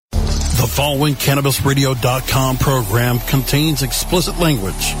The following CannabisRadio.com program contains explicit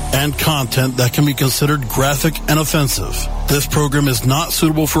language and content that can be considered graphic and offensive. This program is not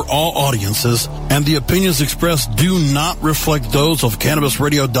suitable for all audiences, and the opinions expressed do not reflect those of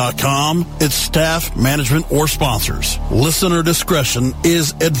CannabisRadio.com, its staff, management, or sponsors. Listener discretion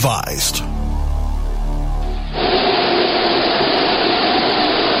is advised.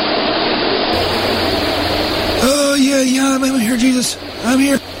 Oh, yeah, I'm here, Jesus. I'm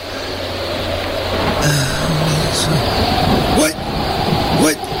here.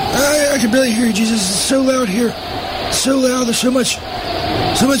 What? I can barely hear you, Jesus. It's so loud here. So loud. There's so much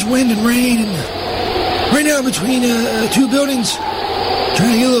wind and rain, and right now between two buildings,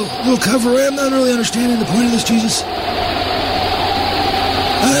 trying to get a little cover. I'm not really understanding the point of this, Jesus.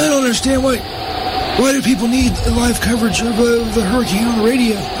 I don't understand why do people need live coverage of the hurricane on the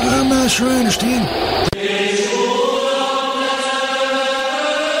radio? I'm not sure I understand.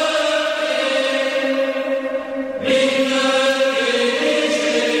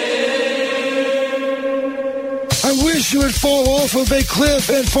 You would fall off of a cliff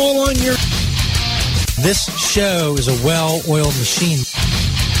and fall on your... This show is a well-oiled machine.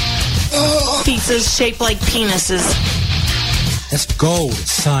 Pizzas shaped like penises. That's gold,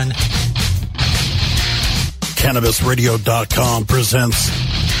 son. CannabisRadio.com presents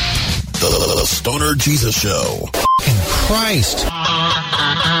the Stoner Jesus Show. In Christ.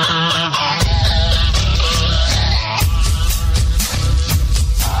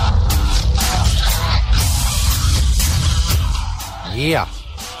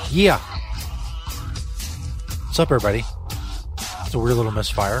 Yeah. What's up, everybody? It's a weird little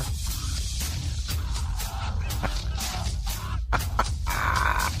misfire.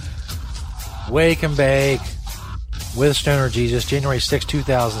 Wake and Bake with Stoner Jesus, January 6,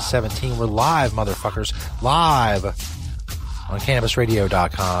 2017. We're live, motherfuckers. Live on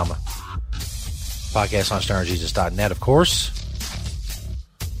CannabisRadio.com. Podcast on StonerJesus.net, of course.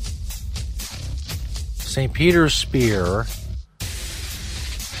 St. Peterspeare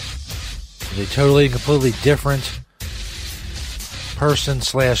is a totally and completely different person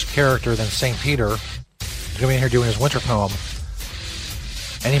 / character than St. Peter. He's going to be in here doing his winter poem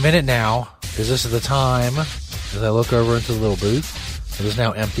any minute now, because this is the time as I look over into the little booth. It is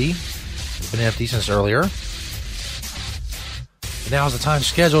now empty. It's been empty since earlier. And now is the time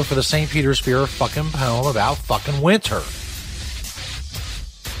scheduled for the St. Peterspeare fucking poem about fucking winter.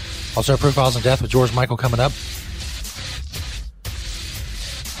 Also, Profiles in Death with George Michael coming up.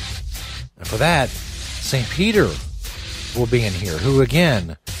 And for that, St. Peter will be in here, who,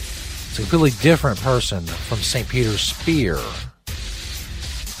 again, is a completely different person from St. Peterspeare.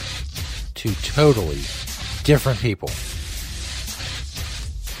 Two totally different people.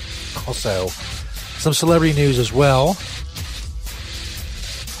 Also, some celebrity news as well.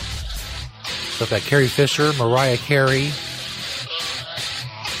 Stuff that Carrie Fisher, Mariah Carey,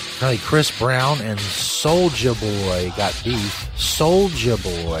 apparently Chris Brown, and Soulja Boy got beef. Soulja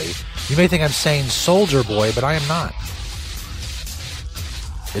Boy. You may think I'm saying Soldier Boy, but I am not.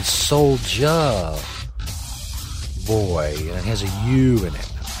 It's Soulja Boy, and it has a U in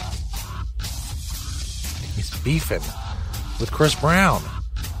it. He's beefing with Chris Brown.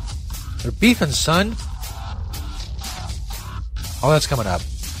 They're beefing, son. All that's coming up.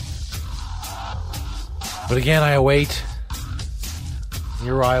 But again, I await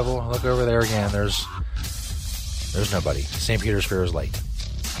the arrival. Look over there again. There's nobody. St. Peterspeare is late.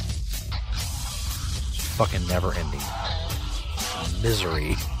 Fucking never ending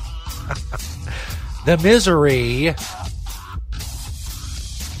misery. The misery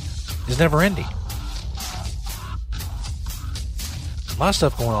is never ending. A lot of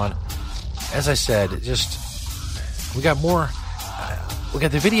stuff going on. As I said, we got more. We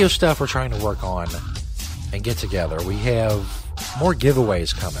got the video stuff we're trying to work on and get together. We have more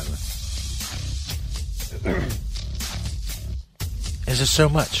giveaways coming. There's just so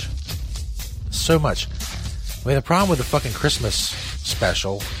much. So much. We had a problem with the fucking Christmas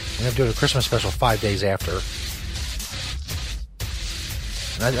special. We have to do a Christmas special 5 days after.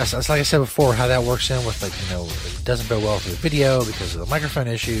 And that's like I said before, how that works in with, like, you know, it doesn't go well for the video because of the microphone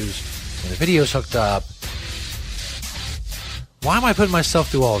issues. And the video's hooked up. Why am I putting myself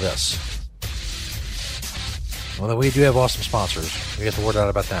through all this? Well, we do have awesome sponsors. We get the word out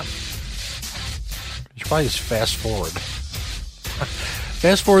about them. You should probably just fast forward.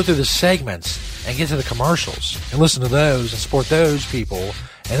 Fast forward through the segments and get to the commercials and listen to those and support those people.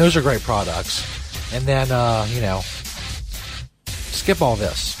 And those are great products. And then, skip all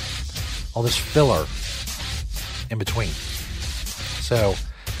this filler in between. So,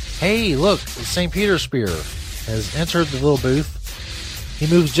 hey, look, St. Peterspeare has entered the little booth. He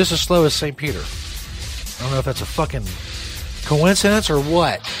moves just as slow as St. Peter. I don't know if that's a fucking coincidence or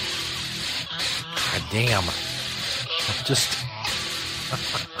what. God damn.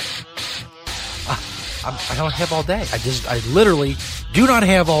 I don't have all day. I literally do not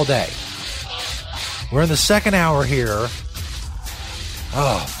have all day. We're in the second hour here.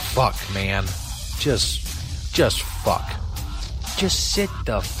 Oh, fuck, man. Just fuck. Just sit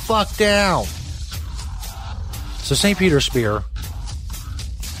the fuck down. So St. Peterspeare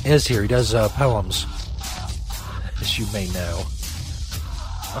is here. He does poems, as you may know.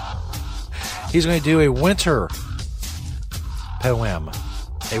 He's going to do a winter poem.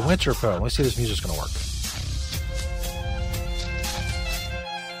 A winter poem. Let's see if this music's going to work.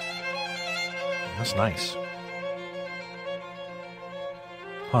 That's nice.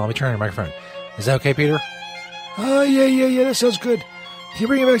 Hold on, let me turn on your microphone. Is that okay, Peter? Yeah, that sounds good. Can you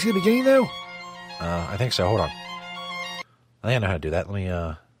bring it back to the beginning, though? I think so. Hold on. I think I know how to do that. Let me,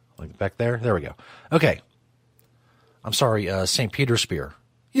 like back there. There we go. Okay. I'm sorry, St. Peterspeare.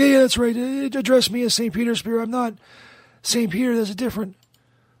 Yeah, that's right. Address me as St. Peterspeare. I'm not St. Peter. That's a different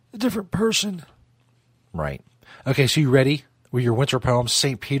person. Right. Okay, so you ready with your winter poem,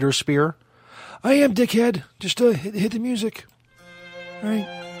 St. Peterspeare? I am, dickhead. Just hit the music. All right.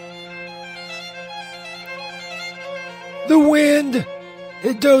 The wind,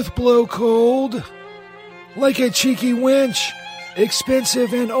 it doth blow cold, like a cheeky wench,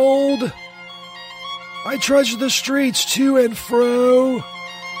 expensive and old. I trudge the streets to and fro.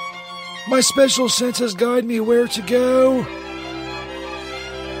 My special senses guide me where to go.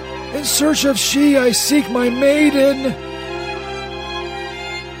 In search of she, I seek my maiden.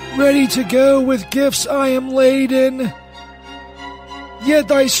 Ready to go with gifts I am laden. Yet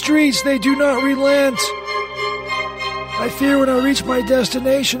thy streets, they do not relent. I fear when I reach my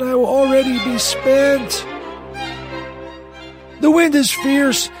destination, I will already be spent. The wind is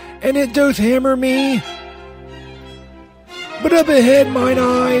fierce, and it doth hammer me. But up ahead mine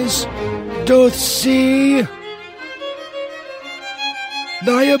eyes doth see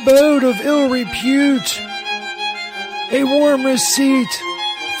thy abode of ill repute, a warm receipt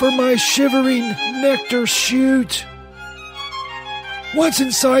for my shivering nectar shoot. Once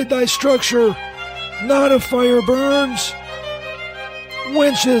inside thy structure, not a fire burns.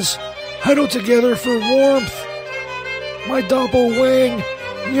 Wenches huddle together for warmth. My doppelwang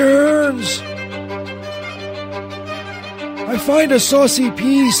yearns. I find a saucy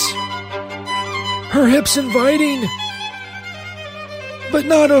piece, her hips inviting, but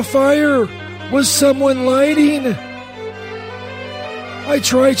not a fire was someone lighting. I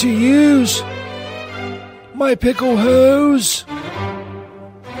try to use my pickle hose,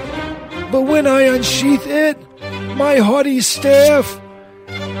 but when I unsheath it, my haughty staff,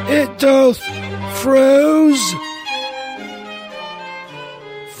 it doth froze.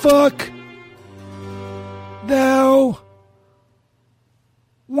 Fuck thou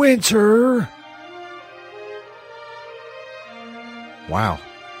winter. Wow.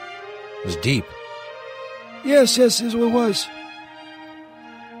 It was deep. Yes, is what it was.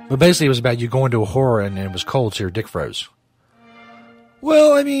 But basically it was about you going to a whore and it was cold so your dick froze.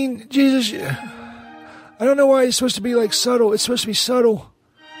 Well, I mean, Jesus, I don't know why it's supposed to be like subtle. It's supposed to be subtle.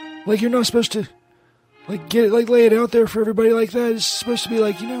 Like you're not supposed to like get it, like lay it out there for everybody like that. It's supposed to be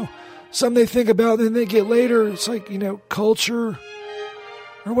like, something they think about and then they get later. It's like, culture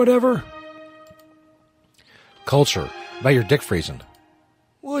or whatever. Culture. About your dick freezing.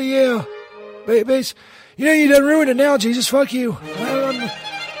 Well, yeah. Base, you done ruined it now, Jesus. Fuck you.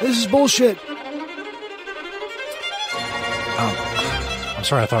 This is bullshit. I'm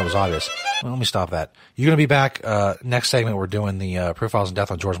sorry, I thought it was obvious. Well, let me stop that. You're going to be back next segment. We're doing the Profiles in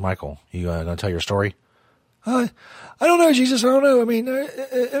Death on George Michael. You going to tell your story? I don't know, Jesus. I don't know. I mean,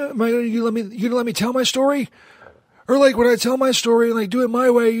 you gonna let me tell my story? Or like when I tell my story and like do it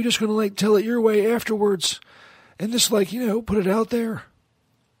my way, you're just gonna like tell it your way afterwards and just like, put it out there?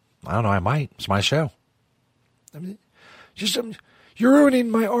 I don't know. I might. It's my show. I mean, you're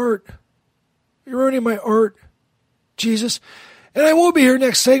ruining my art. You're ruining my art, Jesus. And I won't be here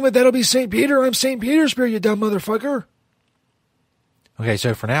next segment. That'll be St. Peter. I'm St. Peterspeare, you dumb motherfucker. Okay,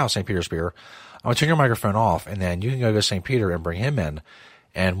 so for now, St. Peterspeare, I'm going to turn your microphone off, and then you can go to St. Peter and bring him in,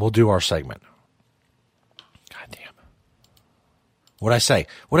 and we'll do our segment. God damn. What'd I say?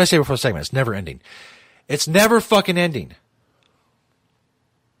 What'd I say before the segment? It's never ending. It's never fucking ending.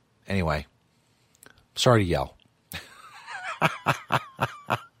 Anyway, sorry to yell.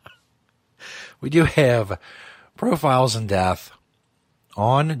 We do have Profiles in Death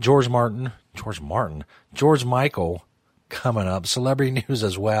on George Michael coming up, celebrity news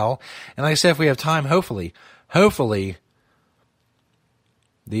as well. And like I said, if we have time, hopefully,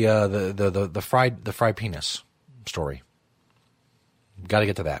 The fried penis story. Got to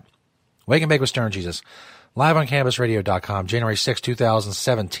get to that. Wake and Bake with Stoner Jesus. Live on CannabisRadio.com, January 6,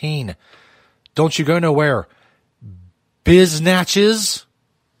 2017. Don't you go nowhere. Biznatches.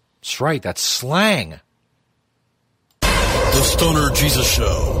 That's right, that's slang. The Stoner Jesus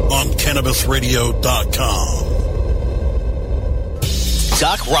Show on CannabisRadio.com.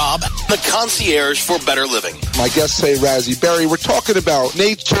 Doc Rob, the concierge for better living. My guests say Razzie Berry. We're talking about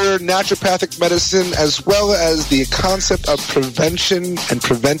nature, naturopathic medicine, as well as the concept of prevention and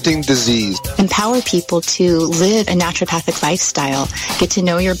preventing disease. Empower people to live a naturopathic lifestyle, get to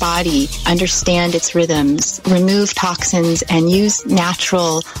know your body, understand its rhythms, remove toxins, and use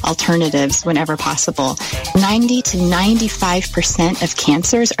natural alternatives whenever possible. 90 to 95% of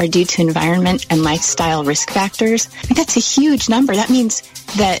cancers are due to environment and lifestyle risk factors. I think that's a huge number. That means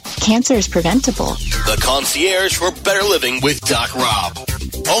that cancer is preventable. The concierge for better living with Doc Rob.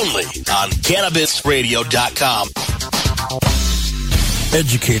 Only on CannabisRadio.com.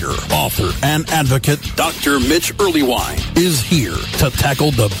 Educator, author, and advocate Dr. Mitch Earlywine is here to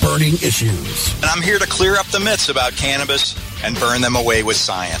tackle the burning issues. And I'm here to clear up the myths about cannabis and burn them away with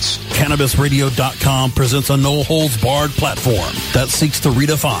science. CannabisRadio.com presents a no-holds-barred platform that seeks to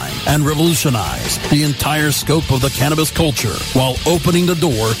redefine and revolutionize the entire scope of the cannabis culture while opening the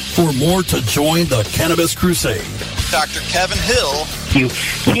door for more to join the Cannabis Crusade. Dr. Kevin Hill. You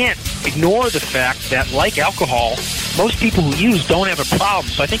can't ignore the fact that, like alcohol, most people who use don't have a problem.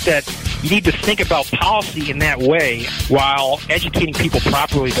 So I think that you need to think about policy in that way while educating people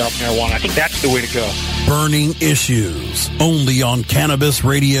properly about marijuana. I think that's the way to go. Burning issues, only on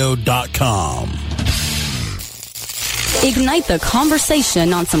CannabisRadio.com. Ignite the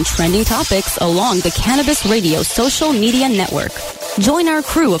conversation on some trending topics along the Cannabis Radio social media network. Join our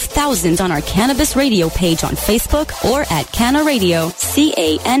crew of thousands on our Cannabis Radio page on Facebook or at Canna Radio,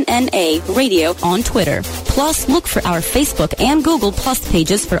 C-A-N-N-A Radio on Twitter. Plus, look for our Facebook and Google Plus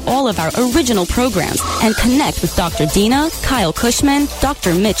pages for all of our original programs and connect with Dr. Dina, Kyle Cushman,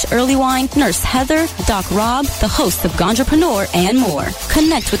 Dr. Mitch Earlywine, Nurse Heather, Doc Rob, the host of Ganjapreneur, and more.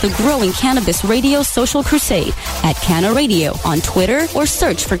 Connect with the growing Cannabis Radio social crusade at Canna Radio on Twitter or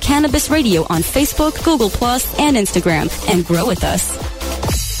search for Cannabis Radio on Facebook, Google Plus, and Instagram and grow with us.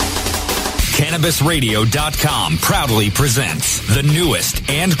 CannabisRadio.com proudly presents the newest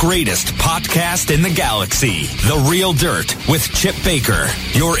and greatest podcast in the galaxy, The Real Dirt with Chip Baker,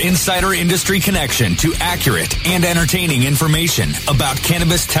 your insider industry connection to accurate and entertaining information about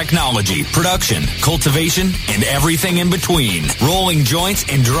cannabis technology, production, cultivation, and everything in between. Rolling joints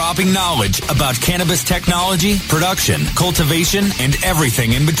and dropping knowledge about cannabis technology, production, cultivation, and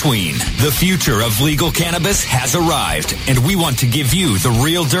everything in between. The future of legal cannabis has arrived, and we want to give you The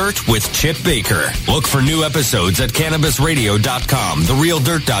Real Dirt with Chip Baker. Look for new episodes at CannabisRadio.com,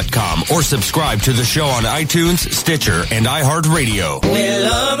 TheRealDirt.com, or subscribe to the show on iTunes, Stitcher, and iHeartRadio.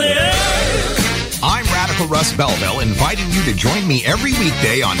 I'm Radical Russ Belville, inviting you to join me every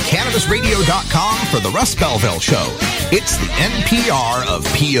weekday on CannabisRadio.com for The Russ Belville Show. It's the NPR of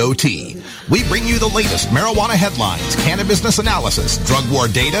POT. We bring you the latest marijuana headlines, cannabis analysis, drug war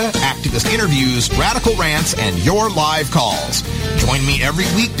data, activist interviews, radical rants, and your live calls. Join me every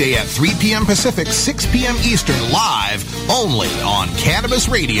weekday at 3 p.m. Pacific, 6 p.m. Eastern, live only on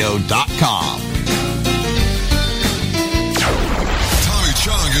CannabisRadio.com. Tommy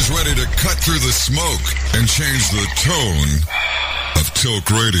Chong is ready to cut through the smoke and change the tone of Tilk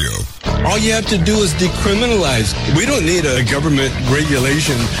Radio. All you have to do is decriminalize. We don't need a government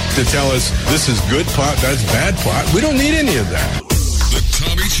regulation to tell us this is good pot, that's bad pot. We don't need any of that. The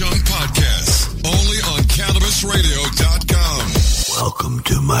Tommy Chong Podcast, only on CannabisRadio.com. Welcome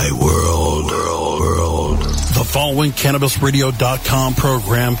to my world. The following CannabisRadio.com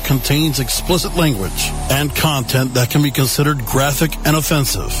program contains explicit language and content that can be considered graphic and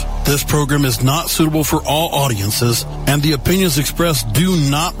offensive. This program is not suitable for all audiences, and the opinions expressed do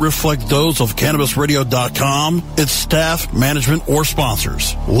not reflect those of CannabisRadio.com, its staff, management, or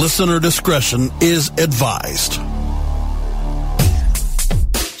sponsors. Listener discretion is advised.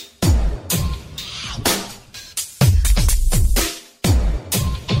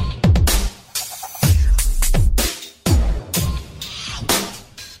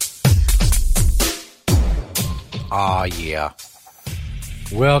 Yeah.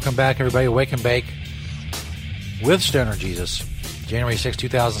 Welcome back, everybody. Wake and Bake with Stoner Jesus. January 6,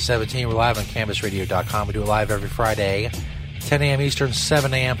 2017. We're live on CannabisRadio.com. We do it live every Friday, 10 a.m. Eastern,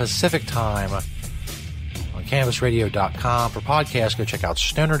 7 a.m. Pacific time on CannabisRadio.com. For podcasts, go check out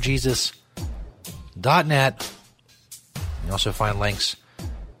StonerJesus.net. You can also find links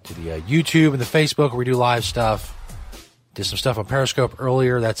to the YouTube and the Facebook where we do live stuff. Did some stuff on Periscope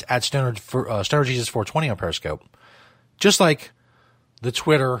earlier. That's at Stoner Jesus 420 on Periscope. Just like the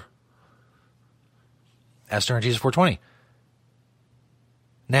Twitter at Stoner Jesus 420.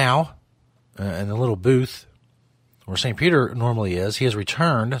 Now, in the little booth where St. Peter normally is, he has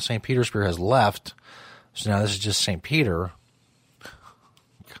returned. St. Peterspeare has left. So now this is just St. Peter.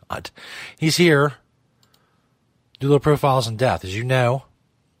 God. He's here. Do little profiles in death. As you know,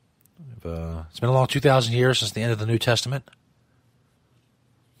 it's been a long 2,000 years since the end of the New Testament.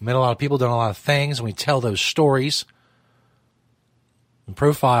 We met a lot of people, done a lot of things, and we tell those stories and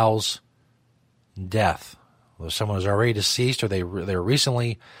profiles in death. Whether someone is already deceased or they were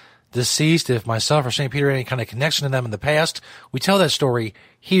recently deceased, if myself or St. Peter had any kind of connection to them in the past, we tell that story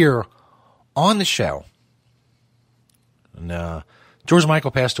here on the show. And George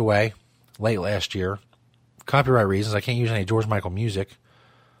Michael passed away late last year. Copyright reasons, I can't use any George Michael music.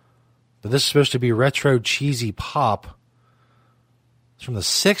 But this is supposed to be retro cheesy pop. It's from the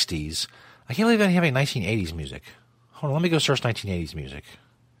 60s. I can't believe they have any 1980s music. Hold on, let me go search 1980s music.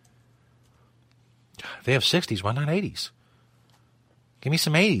 If they have 60s, why not 80s? Give me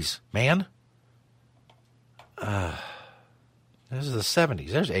some 80s, man. This is the 70s.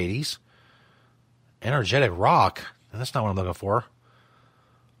 There's 80s. Energetic rock. That's not what I'm looking for.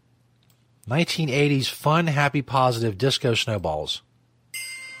 1980s fun, happy, positive disco snowballs.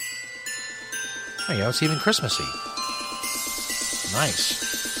 There you go. It's even Christmassy. Nice.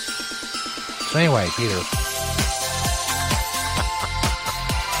 So anyway, Peter.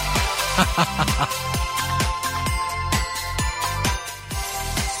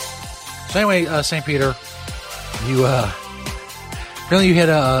 So anyway, St. Peter, you apparently you had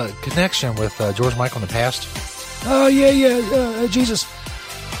a connection with George Michael in the past. Oh, yeah, Jesus.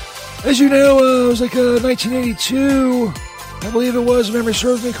 As you know, it was like 1982, I believe it was, if memory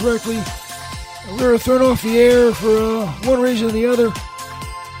serves me correctly. We were thrown off the air for one reason or the other.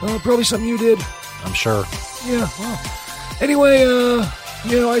 Probably something you did. I'm sure. Yeah, well. Anyway, I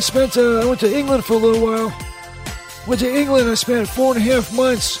went to England for a little while. Went to England, I spent 4.5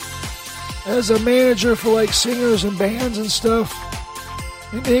 months as a manager for like singers and bands and stuff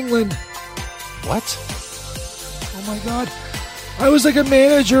in England. What? Oh my God. I was like a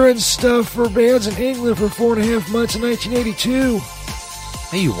manager and stuff for bands in England for 4.5 months in 1982.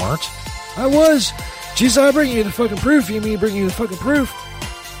 No, you weren't. I was. Jeez, I bring you the fucking proof. You mean bring you the fucking proof?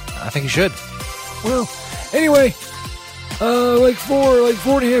 I think you should. Well, anyway, like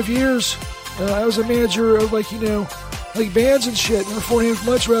 4.5 years, I was a manager of like bands and shit. Or 4.5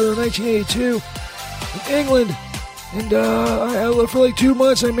 months rather, in 1982 in England. And for like 2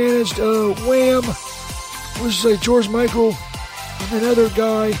 months I managed Wham, which is like George Michael and another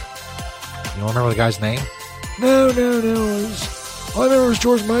guy. You don't remember the guy's name? No. All I remember was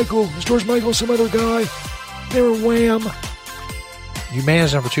George Michael. It was George Michael and some other guy. They were Wham. You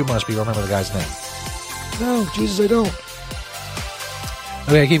managed them for 2 months, but you don't remember the guy's name. No, Jesus, I don't.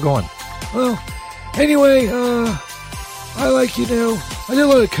 Okay, keep going. Well, anyway, I did a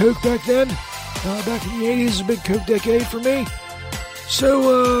lot of coke back then. Back in the 80s, it was a big coke decade for me.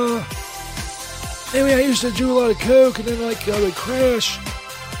 So, anyway, I used to do a lot of coke, and then I would crash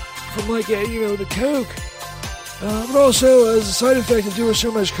from the coke. But also, as a side effect of doing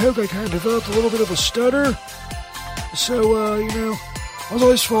so much coke, I kind of developed a little bit of a stutter. So, I was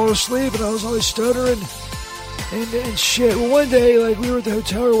always falling asleep, and I was always stuttering and shit. Well, one day, we were at the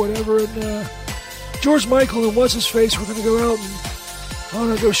hotel or whatever, and George Michael and what's-his-face were going to go out and, I don't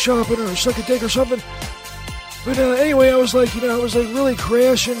know, go shopping or suck a dick or something. But anyway, I was really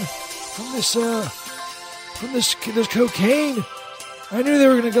crashing from this cocaine. I knew they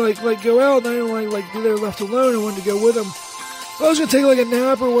were going to go out, and I didn't want to be there left alone. I wanted to go with them. I was going to take a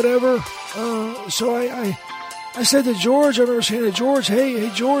nap or whatever. So I said to George, I remember saying to George, hey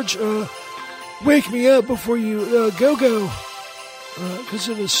George, wake me up before you go. Because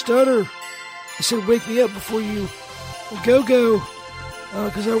of the stutter. I said, wake me up before you go.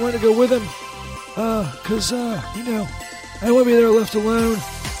 Because I wanted to go with him. Because, I didn't want to be there left alone.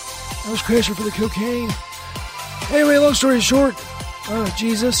 I was crashing for the cocaine. Anyway, long story short,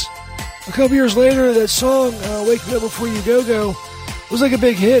 Jesus. A couple years later, that song, Wake Me Up Before You Go, was like a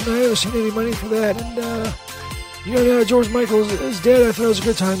big hit, and I haven't seen any money for that. And, now that George Michael is dead, I thought it was a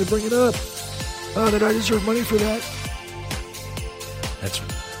good time to bring it up. That I deserve money for that.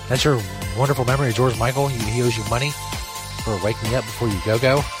 That's your wonderful memory of George Michael? He owes you money for Wake Me Up Before You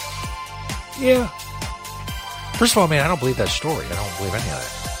Go? Yeah. First of all, man, I don't believe that story. I don't believe any of that.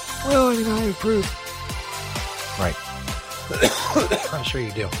 Well, I have proof. Right. I'm sure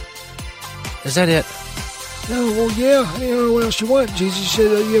you do. Is that it? No, well, yeah. I don't know what else you want. Jesus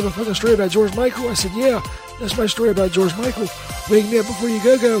said, you have a fucking story about George Michael? I said, yeah. That's my story about George Michael. Wake me up before you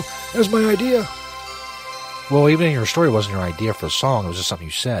go. That was my idea. Well, even in your story, it wasn't your idea for a song. It was just something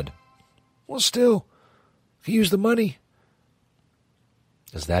you said. Well, still, if you use the money.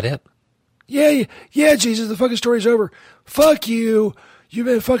 Is that it? Yeah, Jesus, the fucking story's over. Fuck you. You've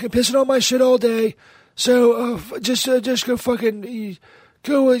been fucking pissing on my shit all day. So, just go fucking,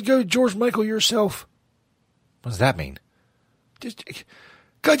 go George Michael yourself. What does that mean? Just,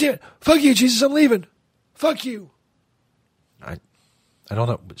 God damn it. Fuck you, Jesus, I'm leaving. Fuck you. I don't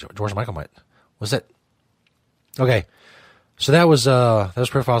know. George Michael might. Was it? Okay. So that was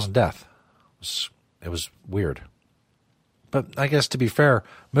Profiles in Death. It was weird. But I guess to be fair,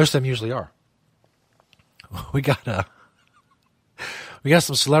 most of them usually are. We got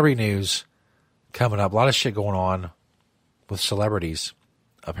some celebrity news coming up. A lot of shit going on with celebrities,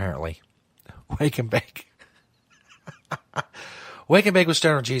 apparently. Wake and Bake. Wake and Bake with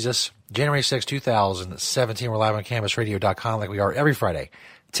Stoner Jesus, January 6, 2017. We're live on CannabisRadio.com like we are every Friday,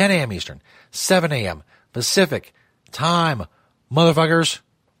 10 a.m. Eastern, 7 a.m. Pacific time. Motherfuckers,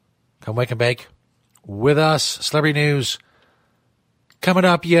 come Wake and Bake with us. Celebrity news coming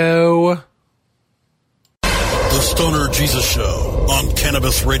up, yo. The Stoner Jesus Show on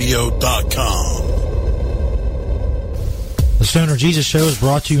CannabisRadio.com. The Stoner Jesus Show is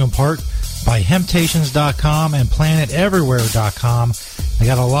brought to you in part by Hemptations.com and PlanetEverywhere.com. They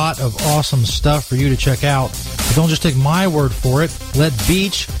got a lot of awesome stuff for you to check out. But don't just take my word for it. Let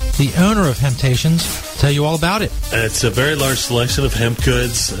Beach, the owner of Hemptations, tell you all about it. It's a very large selection of hemp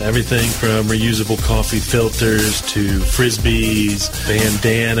goods, everything from reusable coffee filters to frisbees,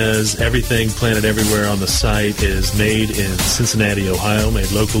 bandanas, everything Planet Everywhere on the site is made in Cincinnati, Ohio,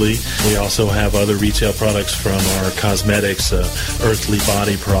 made locally. We also have other retail products from our cosmetics, Earthly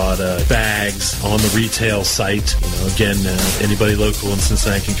Body product, bags on the retail site. Again, anybody local in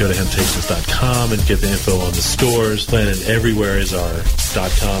Cincinnati can go to Hemptations.com and get the info on the stores. Planet Everywhere is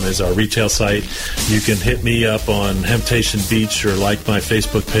 .com is our retail site. You can hit me up on Hemptation Beach or like my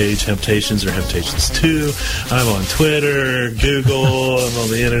Facebook page, Hemptations or Hemptations 2. I'm on Twitter, Google, I'm on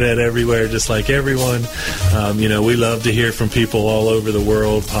the internet everywhere, just like everyone. We love to hear from people all over the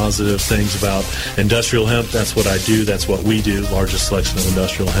world, positive things about industrial hemp. That's what I do. That's what we do. Largest selection of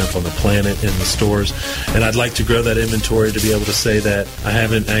industrial hemp on the planet in the stores. And I'd like to grow that inventory to be able to say that I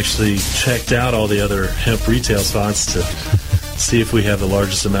haven't actually checked out all the other hemp retail spots to see if we have the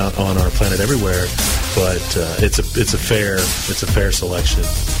largest amount on our Planet Everywhere, but it's a fair selection.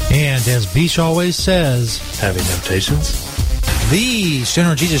 And as Beach always says, having temptations. The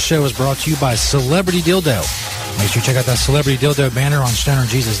Stoner Jesus Show is brought to you by Celebrity Dildo. Make sure you check out that Celebrity Dildo banner on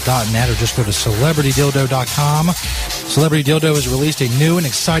stonerjesus.net or just go to celebritydildo.com. Celebrity Dildo has released a new and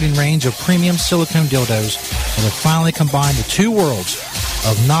exciting range of premium silicone dildos that have finally combined the two worlds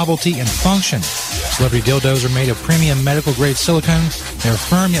of novelty and function. Celebrity Dildos are made of premium medical-grade silicone. They're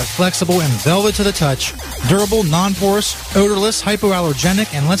firm yet flexible and velvet to the touch, durable, non-porous, odorless,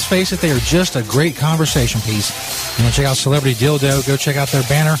 hypoallergenic, and let's face it, they are just a great conversation piece. You want to check out Celebrity Dildo, go check out their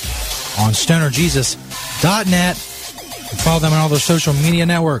banner on stonerjesus.net and follow them on all their social media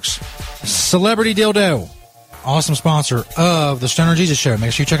networks. Celebrity Dildo, awesome sponsor of the Stoner Jesus Show.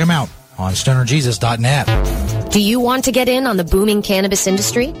 Make sure you check them out on stonerjesus.net. Do you want to get in on the booming cannabis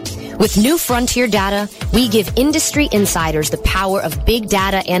industry? With New Frontier Data, we give industry insiders the power of big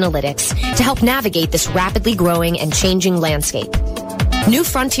data analytics to help navigate this rapidly growing and changing landscape. New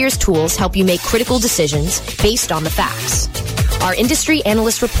Frontier's tools help you make critical decisions based on the facts. Our industry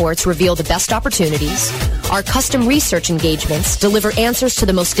analyst reports reveal the best opportunities. Our custom research engagements deliver answers to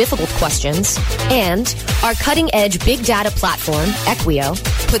the most difficult questions. And our cutting-edge big data platform, Equio,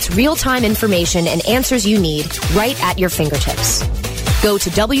 puts real-time information and answers you need right at your fingertips. Go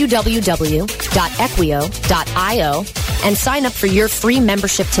to www.equio.io and sign up for your free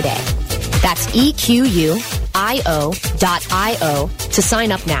membership today. That's EQUIO.io to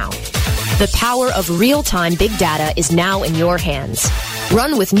sign up now. The power of real-time big data is now in your hands.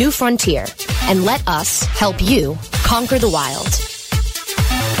 Run with New Frontier and let us help you conquer the wild.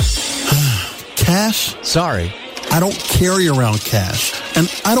 Cash? Sorry. I don't carry around cash,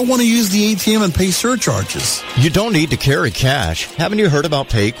 and I don't want to use the ATM and pay surcharges. You don't need to carry cash. Haven't you heard about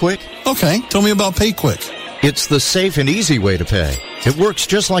PayQuick? Okay, tell me about PayQuick. It's the safe and easy way to pay. It works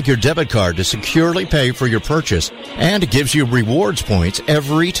just like your debit card to securely pay for your purchase, and it gives you rewards points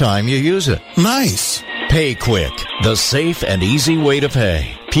every time you use it. Nice. PayQuick, the safe and easy way to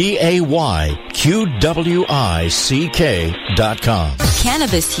pay. PayQuick.com.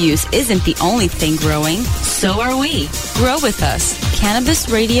 Cannabis use isn't the only thing growing. So are we. Grow with us.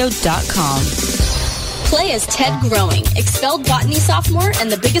 CannabisRadio.com. Play as Ted Growing, expelled botany sophomore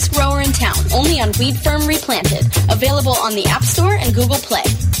and the biggest grower in town, only on Weed Firm Replanted. Available on the App Store and Google Play.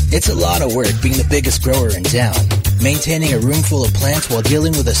 It's a lot of work being the biggest grower in town. Maintaining a room full of plants while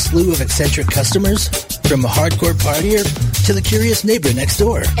dealing with a slew of eccentric customers? From a hardcore partier to the curious neighbor next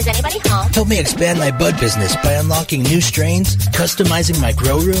door. Is anybody home? Help me expand my bud business by unlocking new strains, customizing my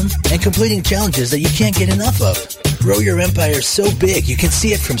grow room, and completing challenges that you can't get enough of. Grow your empire so big you can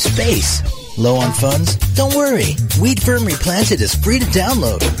see it from space. Low on funds? Don't worry. Weed Firm Replanted is free to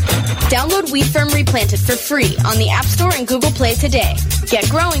download. Download Weed Firm Replanted for free on the App Store and Google Play today. Get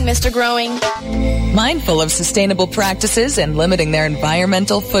growing, Mr. Growing. Mindful of sustainable practices and limiting their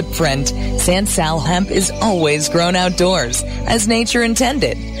environmental footprint, Sansal hemp is always grown outdoors, as nature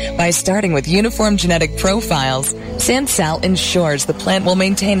intended. By starting with uniform genetic profiles, Sansal ensures the plant will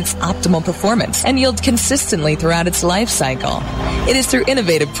maintain its optimal performance and yield consistently throughout its life cycle. It is through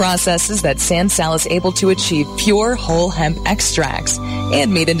innovative processes that Sansal is able to achieve pure whole hemp extracts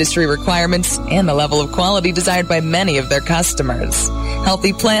and meet industry requirements and the level of quality desired by many of their customers.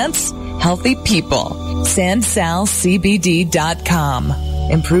 Healthy plants, healthy people. SansalCBD.com.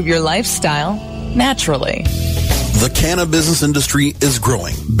 Improve your lifestyle naturally. The cannabis industry is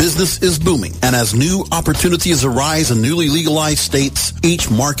growing. Business is booming. And as new opportunities arise in newly legalized states, each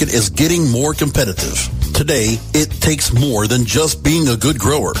market is getting more competitive. Today, it takes more than just being a good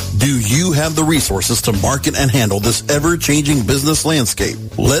grower. Do you have the resources to market and handle this ever-changing business landscape?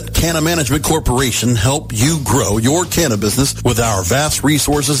 Let Canna Management Corporation help you grow your canna business with our vast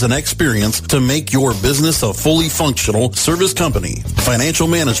resources and experience to make your business a fully functional service company. Financial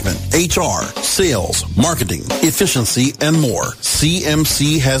management, HR, sales, marketing, efficiency, and more.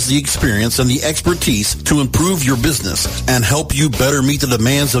 CMC has the experience and the expertise to improve your business and help you better meet the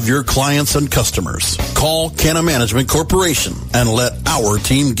demands of your clients and customers. Call Canna Management Corporation and let our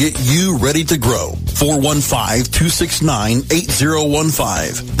team get you ready to grow.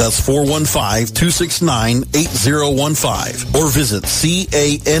 415-269-8015. That's 415-269-8015. Or visit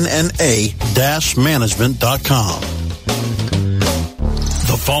canna-management.com.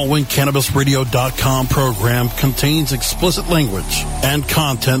 The following CannabisRadio.com program contains explicit language and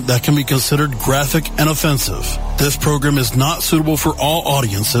content that can be considered graphic and offensive. This program is not suitable for all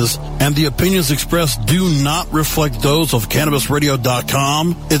audiences, and the opinions expressed do not reflect those of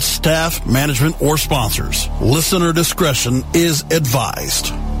CannabisRadio.com, its staff, management, or sponsors. Listener discretion is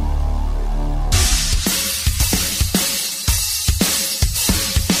advised.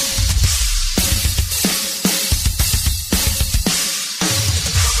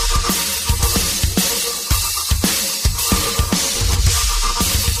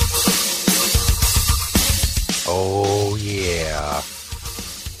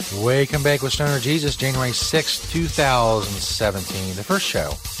 Welcome back with Stoner Jesus, January 6, 2017, the first show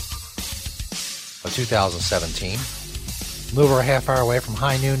of 2017. A little over a half hour away from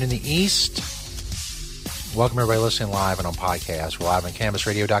high noon in the East. Welcome everybody listening live and on podcast. We're live on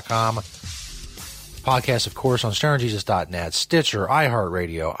CannabisRadio.com. Podcast, of course, on StonerJesus.net, Stitcher,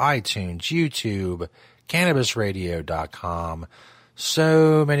 iHeartRadio, iTunes, YouTube, CannabisRadio.com.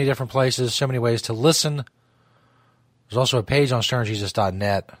 So many different places, so many ways to listen. There's also a page on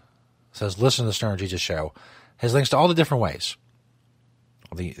StonerJesus.net that says listen to the Stoner Jesus Show. Has links to all the different ways.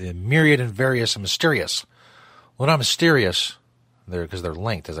 The myriad and various and mysterious. Well, not mysterious, because they're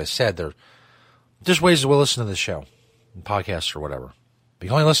linked. As I said, they're just ways to listen to the show, podcasts or whatever. But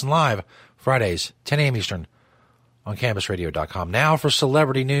you can only listen live Fridays, 10 a.m. Eastern, on CannabisRadio.com. Now for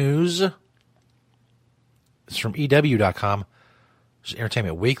celebrity news. It's from EW.com. It's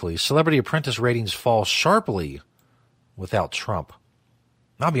Entertainment Weekly. Celebrity Apprentice ratings fall sharply without Trump.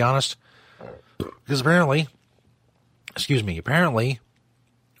 I'll be honest, because apparently Arnold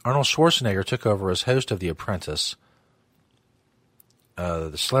Schwarzenegger took over as host of The Apprentice,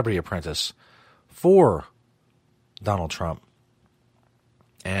 the Celebrity Apprentice, for Donald Trump.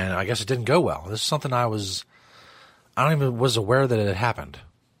 And I guess it didn't go well. This is something I was aware that it had happened.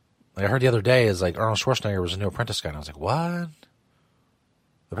 Like I heard the other day is like Arnold Schwarzenegger was a new Apprentice guy, and I was like, what?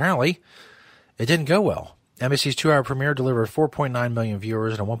 Apparently, it didn't go well. NBC's 2-hour premiere delivered 4.9 million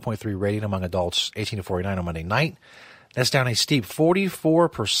viewers and a 1.3 rating among adults 18 to 49 on Monday night. That's down a steep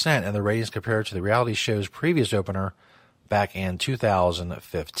 44% in the ratings compared to the reality show's previous opener back in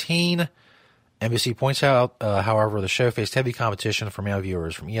 2015. NBC points out, however, the show faced heavy competition from male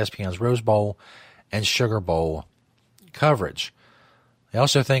viewers from ESPN's Rose Bowl and Sugar Bowl coverage. They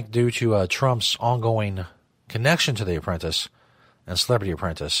also think due to Trump's ongoing connection to The Apprentice and Celebrity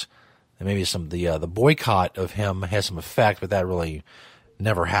Apprentice, and maybe the boycott of him has some effect, but that really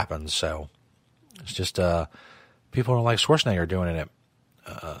never happened. So it's just people don't like Schwarzenegger doing it.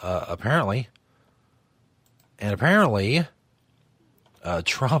 Apparently, And apparently,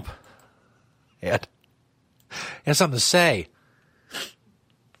 Trump had something to say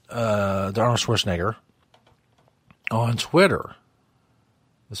to Arnold Schwarzenegger on Twitter.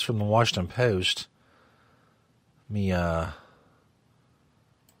 This is from the Washington Post. I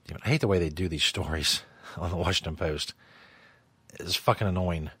hate the way they do these stories on the Washington Post. It's fucking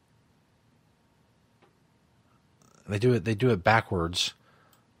annoying. They do it backwards.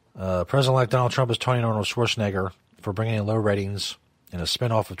 President-elect Donald Trump is taunting Arnold Schwarzenegger for bringing in low ratings in a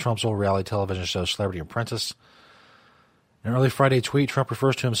spinoff of Trump's old reality television show Celebrity Apprentice. In an early Friday tweet, Trump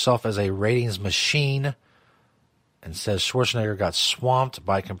refers to himself as a ratings machine and says Schwarzenegger got swamped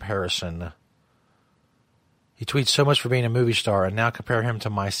by comparison. He tweets, "So much for being a movie star, and now compare him to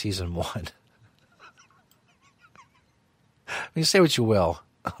my season 1. I mean, say what you will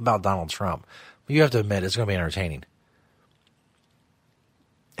about Donald Trump, but you have to admit it's going to be entertaining.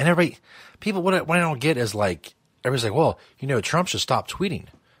 And what I don't get is like, everybody's like, well, Trump should stop tweeting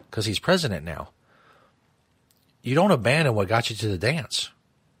because he's president now. You don't abandon what got you to the dance.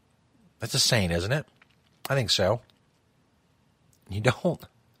 That's a saying, isn't it? I think so. You don't.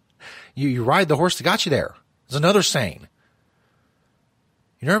 You ride the horse that got you there. There's another saying.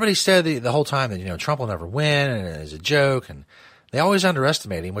 Everybody said the whole time that, Trump will never win and it's a joke. And they always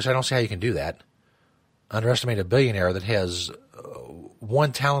underestimate him, which I don't see how you can do that. Underestimate a billionaire that has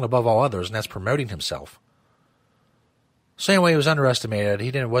one talent above all others, and that's promoting himself. Same way he was underestimated. He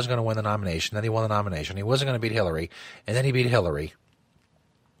wasn't going to win the nomination. Then he won the nomination. He wasn't going to beat Hillary. And then he beat Hillary.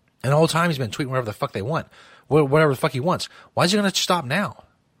 And the whole time he's been tweeting whatever the fuck they want. Whatever the fuck he wants. Why is he going to stop now?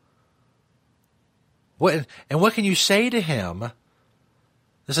 What can you say to him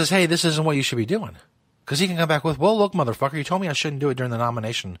that says, hey, this isn't what you should be doing? Because he can come back with, well, look, motherfucker, you told me I shouldn't do it during the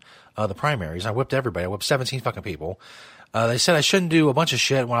nomination, the primaries. I whipped everybody. I whipped 17 fucking people. They said I shouldn't do a bunch of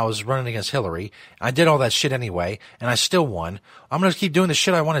shit when I was running against Hillary. I did all that shit anyway, and I still won. I'm going to keep doing the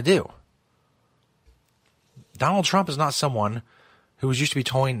shit I want to do. Donald Trump is not someone who was used to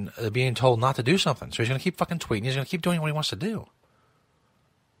be being told not to do something. So he's going to keep fucking tweeting. He's going to keep doing what he wants to do.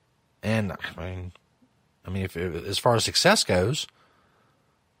 And, I mean, if as far as success goes,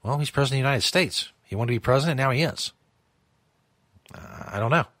 well, he's president of the United States. He wanted to be president, now he is. I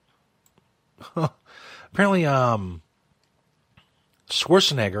don't know. Apparently,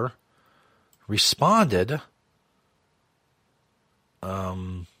 Schwarzenegger responded.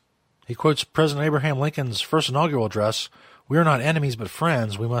 He quotes President Abraham Lincoln's first inaugural address, "We are not enemies but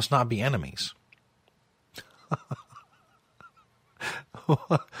friends. We must not be enemies."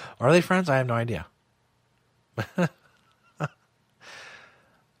 Are they friends? I have no idea.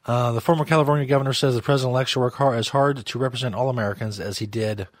 The former California governor says the president-elect should work as hard to represent all Americans as he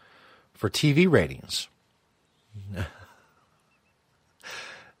did for TV ratings.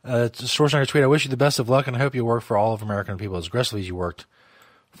 Schwarzenegger tweet, "I wish you the best of luck and I hope you work for all of American people as aggressively as you worked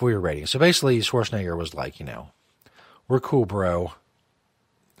for your ratings." So basically, Schwarzenegger was like, we're cool, bro.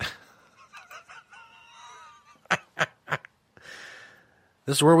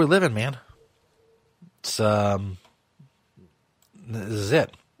 This is where we live in, man. It's, this is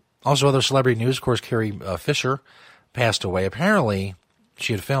it. Also, other celebrity news, of course, Carrie Fisher passed away. Apparently,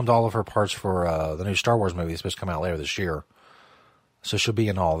 she had filmed all of her parts for the new Star Wars movie that's supposed to come out later this year. So she'll be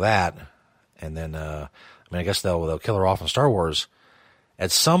in all that. And then, I guess they'll kill her off in Star Wars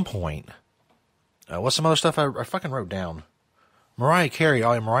at some point. What's some other stuff I fucking wrote down? Mariah Carey.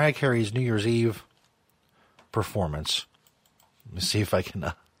 Oh, Mariah Carey's New Year's Eve performance. Let me see if I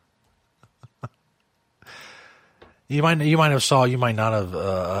can... You might have saw. You might not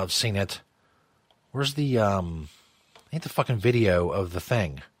have seen it. Where's the ain't the fucking video of the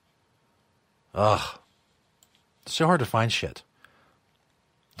thing? Ugh, it's so hard to find shit.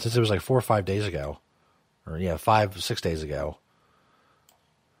 Since it was like 4 or 5 days ago, or 5-6 days ago.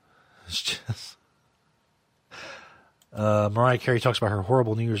 It's just Mariah Carey talks about her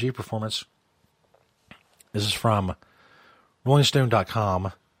horrible New Year's Eve performance. This is from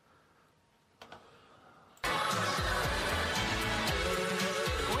RollingStone.com.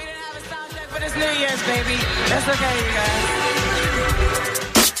 But it's New Year's, baby. That's okay, you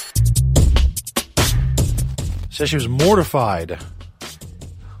guys. Says she was mortified.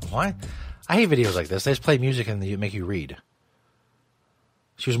 Why? I hate videos like this. They just play music and they make you read.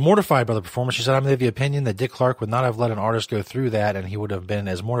 She was mortified by the performance. She said, "I'm of the opinion that Dick Clark would not have let an artist go through that, and he would have been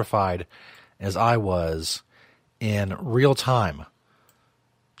as mortified as I was in real time."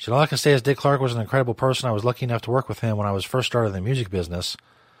 She said, "All I can say is Dick Clark was an incredible person. I was lucky enough to work with him when I was first started in the music business."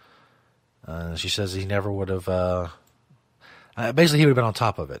 She says he never would have... basically, he would have been on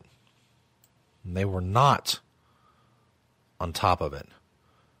top of it. And they were not on top of it.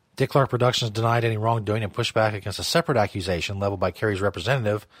 Dick Clark Productions denied any wrongdoing and pushed back against a separate accusation leveled by Carey's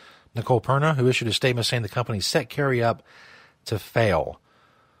representative, Nicole Perna, who issued a statement saying the company set Carey up to fail.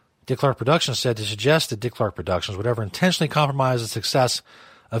 Dick Clark Productions said to suggest that Dick Clark Productions would ever intentionally compromise the success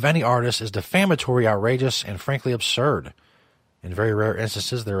of any artist is defamatory, outrageous, and frankly absurd. In very rare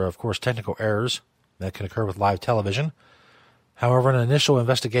instances, there are, of course, technical errors that can occur with live television. However, an initial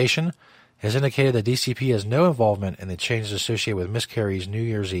investigation has indicated that DCP has no involvement in the changes associated with Miss Carey's New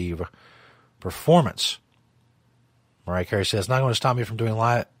Year's Eve performance. Mariah Carey says, it's not going to stop me from doing a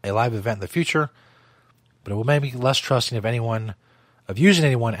live event in the future, but it will make me less trusting of using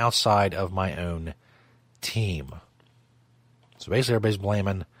anyone outside of my own team. So basically everybody's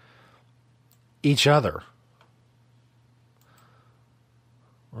blaming each other.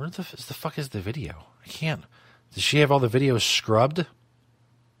 Where the fuck is the video? I can't. Does she have all the videos scrubbed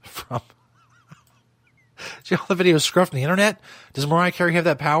from? Does she have all the videos scrubbed from the internet? Does Mariah Carey have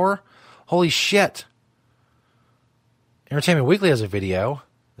that power? Holy shit. Entertainment Weekly has a video.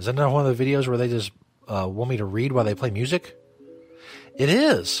 Is that not one of the videos where they just want me to read while they play music? It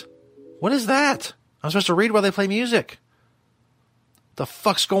is. What is that? I'm supposed to read while they play music. What the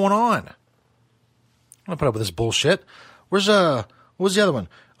fuck's going on? I'm gonna put up with this bullshit. What was the other one?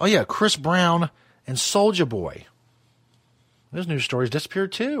 Oh yeah, Chris Brown and Soulja Boy. Those news stories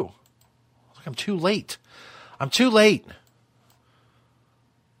disappeared too. Like I'm too late. I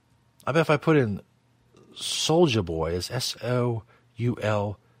bet if I put in Soulja Boy, it's Soulja.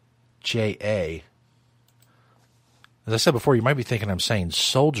 As I said before, you might be thinking I'm saying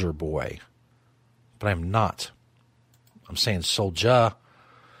Soldier Boy, but I'm not. I'm saying Soulja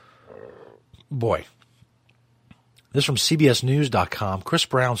Boy. This from CBSNews.com. Chris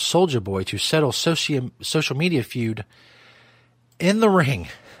Brown, Soulja Boy to settle social media feud in the ring.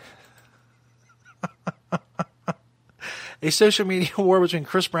 A social media war between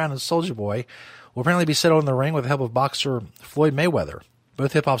Chris Brown and Soulja Boy will apparently be settled in the ring with the help of boxer Floyd Mayweather.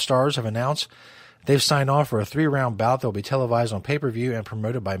 Both hip-hop stars have announced they've signed on for a 3-round bout that will be televised on pay-per-view and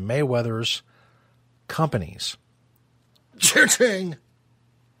promoted by Mayweather's companies. Cha-ching!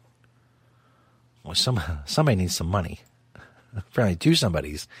 Well, somebody needs some money. Apparently two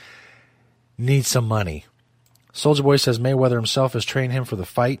somebodies need some money. Soulja Boy says Mayweather himself has trained him for the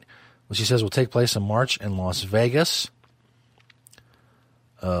fight, which he says will take place in March in Las Vegas.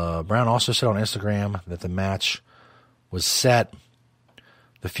 Brown also said on Instagram that the match was set.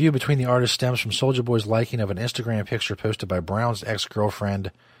 The feud between the artists stems from Soulja Boy's liking of an Instagram picture posted by Brown's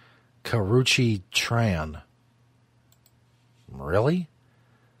ex-girlfriend, Karrueche Tran. Really?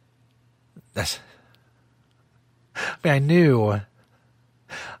 I mean,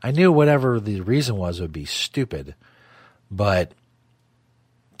 I knew whatever the reason was would be stupid, but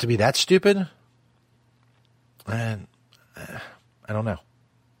to be that stupid, I don't know.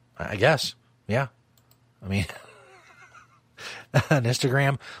 I guess, yeah. I mean, liking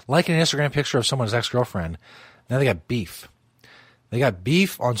an Instagram picture of someone's ex-girlfriend. Now they got beef. They got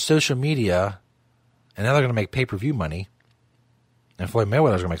beef on social media, and now they're going to make pay-per-view money. And Floyd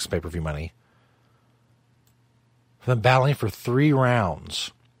Mayweather's going to make some pay-per-view money. For them battling for 3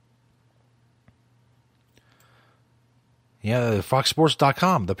 rounds. Yeah,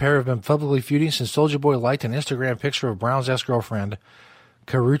 FoxSports.com. The pair have been publicly feuding since Soulja Boy liked an Instagram picture of Brown's ex-girlfriend,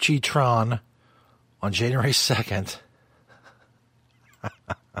 Karrueche Tran, on January 2nd.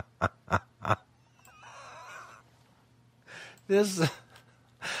 I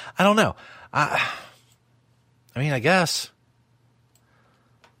don't know. I mean, I guess.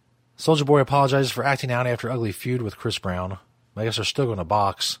 Soulja Boy apologizes for acting out after ugly feud with Chris Brown. I guess they're still going to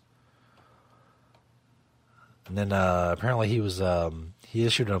box. And then apparently he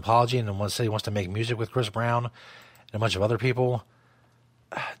issued an apology and then said he wants to make music with Chris Brown and a bunch of other people.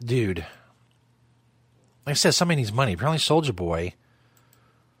 Dude, like I said, somebody needs money. Apparently Soulja Boy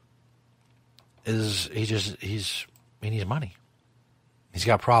he needs money. He's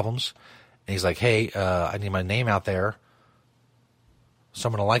got problems. And he's like, hey, I need my name out there.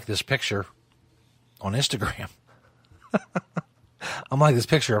 Someone to like this picture on Instagram. I'm like this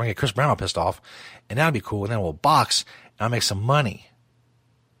picture. I'm going to get Chris Brown all pissed off. And that'd be cool. And then we'll box and I'll make some money.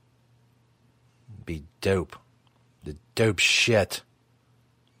 Be dope. The dope shit.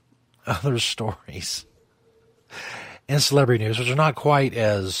 Other stories. And celebrity news, which are not quite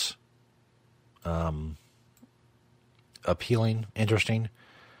as appealing, interesting,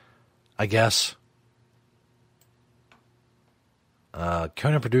 I guess.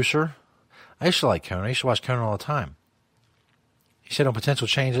 Conan producer. I used to like Conan. I used to watch Conan all the time. He said on potential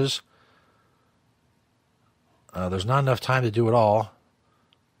changes, there's not enough time to do it all.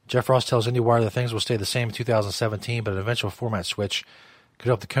 Jeff Ross tells IndieWire that things will stay the same in 2017, but an eventual format switch could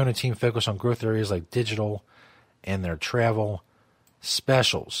help the Conan team focus on growth areas like digital and their travel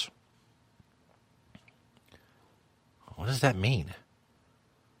specials. What does that mean?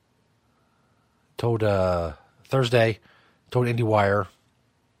 Told Thursday, told IndieWire,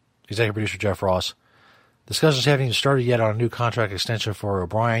 executive producer Jeff Ross, discussions haven't even started yet on a new contract extension for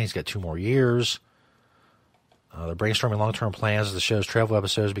O'Brien. He's got 2 more years. They're brainstorming long-term plans as the show's travel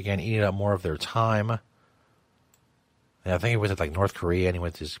episodes began eating up more of their time. Yeah, I think he went to like North Korea, and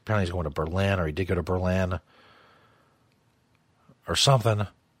apparently he's going to Berlin, or he did go to Berlin, or something.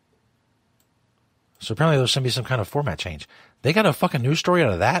 So apparently there's going to be some kind of format change. They got a fucking news story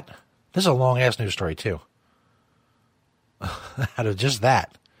out of that? This is a long-ass news story, too. Out of just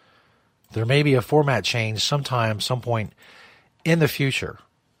that. There may be a format change sometime, some point in the future.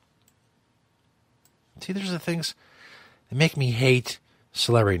 See, there's the things that make me hate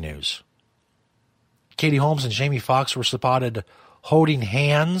celebrity news. Katie Holmes and Jamie Foxx were spotted holding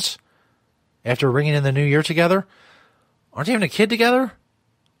hands after ringing in the new year together. Aren't they having a kid together?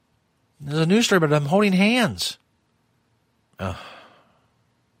 There's a news story about them holding hands. Greta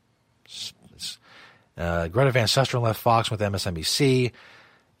Van Susteren left Fox with MSNBC,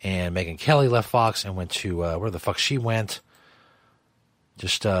 and Megyn Kelly left Fox and went to where the fuck she went.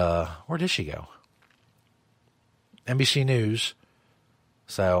 Where did she go? NBC News.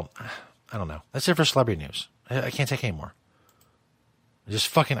 So, I don't know. That's it for celebrity news. I can't take any more.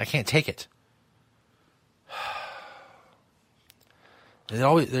 I can't take it. There's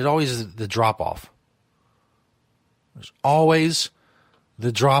always the drop-off. There's always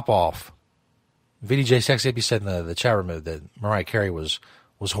the drop-off. VDJ Sex AP said in the chat room that Mariah Carey was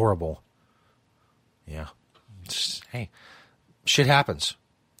horrible. Yeah. Hey, shit happens.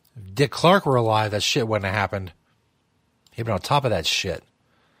 If Dick Clark were alive, that shit wouldn't have happened. He'd been on top of that shit.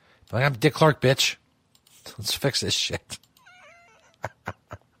 Like, I'm Dick Clark, bitch. Let's fix this shit.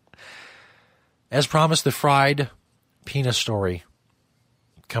 As promised, the fried penis story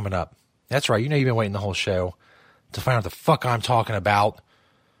coming up. That's right. You know you've been waiting the whole show to find out what the fuck I'm talking about.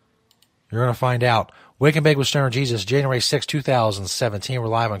 You're going to find out. Wake and Bake with Stoner Jesus, January 6, 2017. We're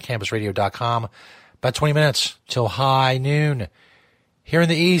live on CannabisRadio.com. About 20 minutes till high noon here in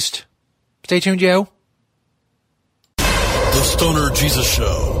the East. Stay tuned, yo. The Stoner Jesus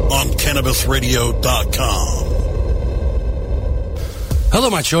Show on CannabisRadio.com. Hello,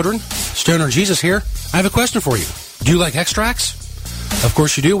 my children. Stoner Jesus here. I have a question for you. Do you like extracts? Of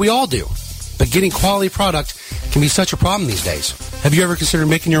course you do. We all do. But getting quality product can be such a problem these days. Have you ever considered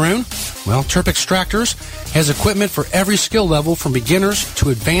making your own? Well, Terp Extractors has equipment for every skill level from beginners to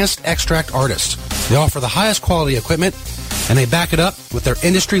advanced extract artists. They offer the highest quality equipment, and they back it up with their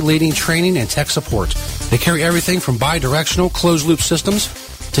industry-leading training and tech support. They carry everything from bi-directional closed-loop systems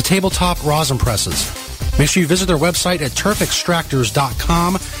to tabletop rosin presses. Make sure you visit their website at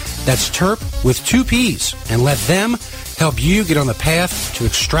terpextractors.com. That's Terp with 2 P's, and let them help you get on the path to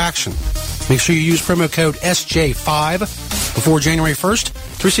extraction. Make sure you use promo code SJ5 before January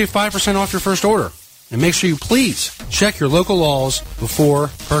 1st to receive 5% off your first order. And make sure you please check your local laws before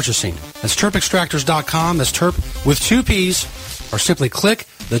purchasing. That's terpextractors.com. That's Terp with 2 P's. Or simply click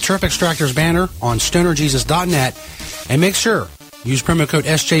the Terp Extractors banner on stonerjesus.net and make sure you use promo code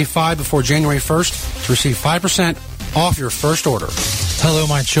SJ5 before January 1st to receive 5% off your first order. Hello,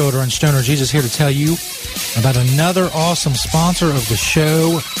 my children. Stoner Jesus here to tell you about another awesome sponsor of the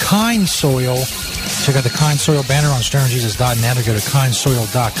show, Kind Soil. Check out the Kind Soil banner on stonerjesus.net or go to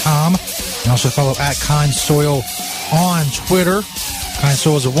kindsoil.com. And also follow at Kind Soil on Twitter. Kind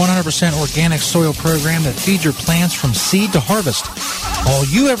Soil is a 100% organic soil program that feeds your plants from seed to harvest. All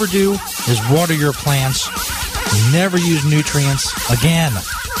you ever do is water your plants. Never use nutrients again.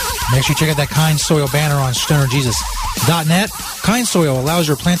 Make sure you check out that Kind Soil banner on stonerjesus.net. Kind Soil allows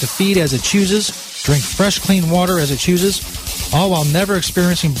your plant to feed as it chooses, drink fresh, clean water as it chooses, all while never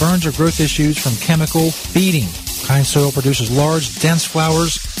experiencing burns or growth issues from chemical feeding. Kind Soil produces large, dense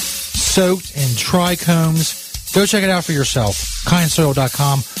flowers soaked in trichomes. Go check it out for yourself,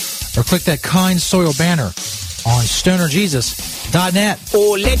 kindsoil.com, or click that Kind Soil banner on stonerjesus.net.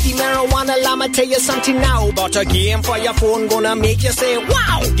 Oh, lady marijuana llama, tell you something now about a game for your phone, gonna make you say,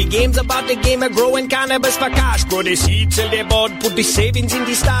 wow! The game's about the game of growing cannabis for cash. Grow the seed till they bud, put the savings in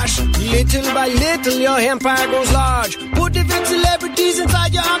the stash. Little by little, your empire grows large. Put different celebrities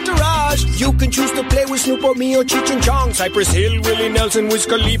inside your entourage. You can choose to play with Snoop or me or Cheech and Chong, Cypress Hill, Willie Nelson, Wiz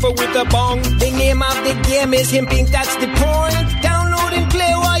Khalifa with a bong. The name of the game is Hemp Inc., that's the point. Download and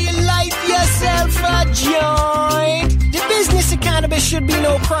play while you light yourself a joint. The business of cannabis should be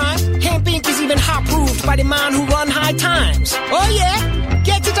no crime. Hemp Inc. is even hot-proofed by the man who run High Times. Oh yeah?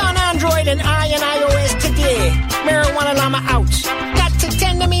 Get it on Android and iOS today. Marijuana Llama out. Got to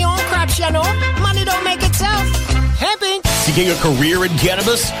you know, money don't make itself. Happy. Seeking a career in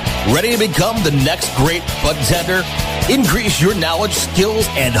cannabis? Ready to become the next great bud tender? Increase your knowledge, skills,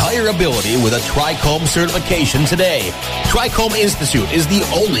 and higher ability with a Trichome certification today. Trichome Institute is the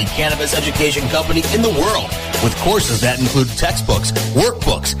only cannabis education company in the world with courses that include textbooks,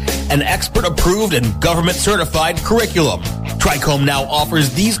 workbooks, an expert-approved and government-certified curriculum. Trichome now offers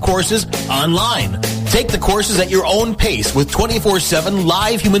these courses online. Take the courses at your own pace with 24/7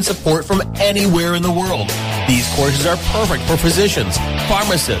 live human support from anywhere in the world. These courses are perfect for physicians,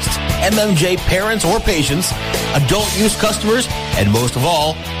 pharmacists, MMJ parents or patients, adult use customers, and most of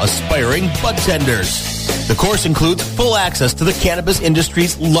all, aspiring bud tenders. The course includes full access to the cannabis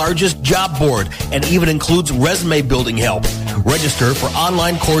industry's largest job board and even includes resume building help. Register for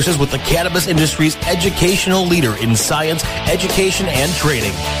online courses with the cannabis industry's educational leader in science, education, and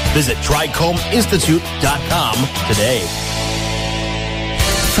training. Visit TrichomeInstitute.com today.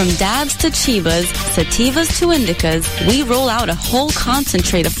 From dabs to chivas, sativas to indicas, we roll out a whole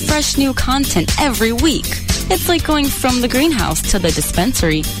concentrate of fresh new content every week. It's like going from the greenhouse to the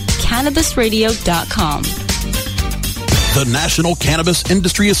dispensary. CannabisRadio.com. The National Cannabis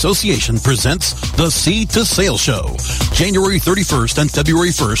Industry Association presents the Seed to Sale Show, January 31st and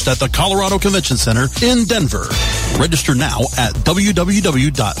February 1st at the Colorado Convention Center in Denver. Register now at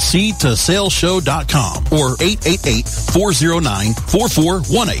www.seedtosaleshow.com or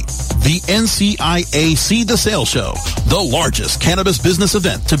 888-409-4418. The NCIA Seed to Sale Show, the largest cannabis business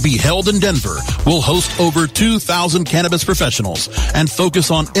event to be held in Denver, will host over 2,000 cannabis professionals and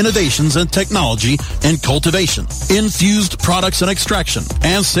focus on innovations and technology in cultivation, infused products and extraction,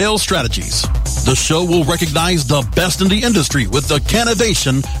 and sales strategies. The show will recognize the best in the industry with the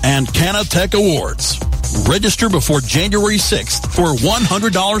Cannovation and Cannatech Awards. Register before January 6th for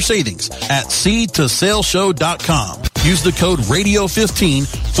 $100 savings at seedtosaleshow.com. Use the code RADIO15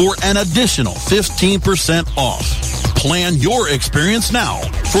 for an additional 15% off. Plan your experience now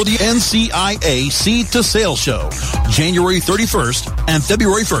for the NCIA Seed to Sale Show, January 31st and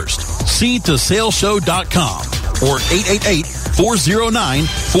February 1st. seedtosaleshow.com or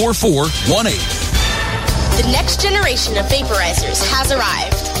 888-409-4418. The next generation of vaporizers has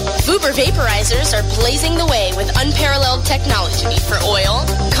arrived. Vuber vaporizers are blazing the way with unparalleled technology for oil,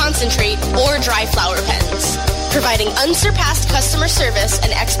 concentrate, or dry flower pens. Providing unsurpassed customer service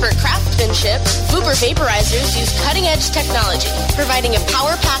and expert craftsmanship, Vuber vaporizers use cutting-edge technology, providing a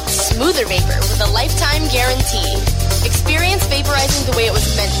power-packed, smoother vapor with a lifetime guarantee. Experience vaporizing the way it was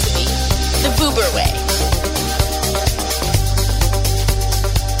meant to be. The Vuber way.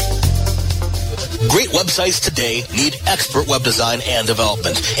 Great websites today need expert web design and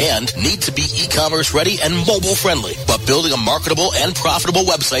development and need to be e-commerce ready and mobile friendly. But building a marketable and profitable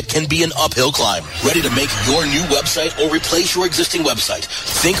website can be an uphill climb. Ready to make your new website or replace your existing website?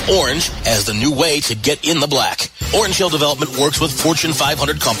 Think Orange as the new way to get in the black. Orange Hill Development works with Fortune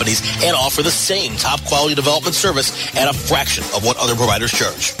 500 companies and offer the same top quality development service at a fraction of what other providers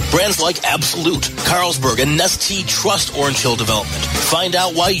charge. Brands like Absolute, Carlsberg, and Nestea trust Orange Hill Development. Find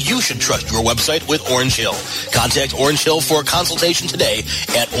out why you should trust your website with Orange Hill. Contact Orange Hill for a consultation today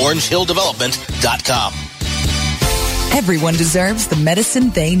at orangehilldevelopment.com. Everyone deserves the medicine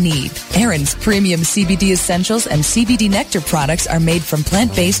they need. Aaron's premium CBD essentials and CBD nectar products are made from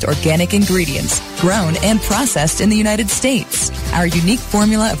plant-based organic ingredients, grown and processed in the United States. Our unique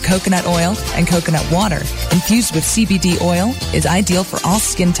formula of coconut oil and coconut water infused with CBD oil is ideal for all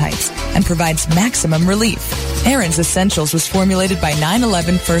skin types and provides maximum relief. Aaron's Essentials was formulated by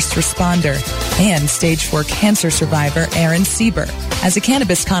 9/11 first responder and Stage 4 cancer survivor Aaron Sieber. As a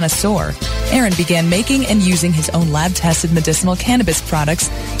cannabis connoisseur, Aaron began making and using his own lab-tested medicinal cannabis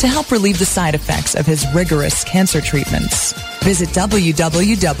products to help relieve the side effects of his rigorous cancer treatments. Visit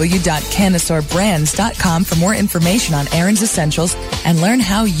www.cannoisseurbrands.com for more information on Aaron's Essentials and learn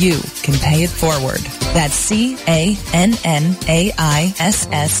how you can pay it forward. That's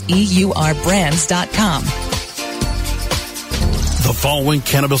CANNAISSEUR brands.com. The following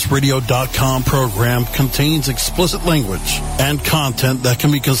CannabisRadio.com program contains explicit language and content that can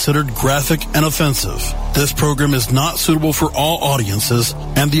be considered graphic and offensive. This program is not suitable for all audiences,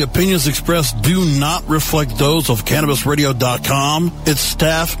 and the opinions expressed do not reflect those of CannabisRadio.com, its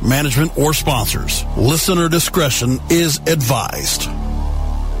staff, management, or sponsors. Listener discretion is advised.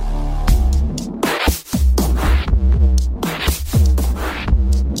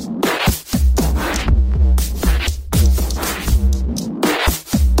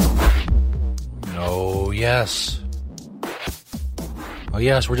 Yes. Oh,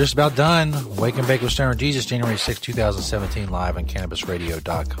 yes, we're just about done. Wake and Bake with Stoner Jesus, January 6, 2017, live on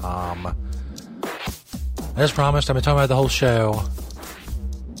CannabisRadio.com. As promised, I've been talking about the whole show.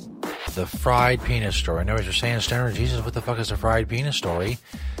 The fried penis story. I know what you're saying, Stoner Jesus. What the fuck is a fried penis story?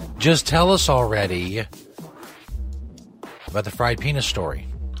 Just tell us already about the fried penis story.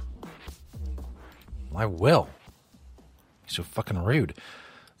 I will. You're so fucking rude.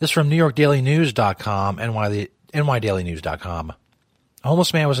 This is from NewYorkDailyNews.com, NYDailyNews.com. A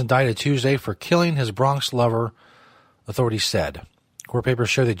homeless man was indicted Tuesday for killing his Bronx lover, authorities said. Court papers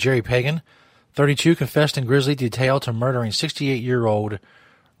show that Jerry Pagan, 32, confessed in grisly detail to murdering 68-year-old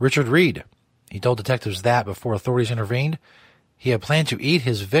Richard Reed. He told detectives that, before authorities intervened, he had planned to eat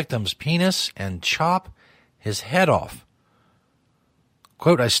his victim's penis and chop his head off.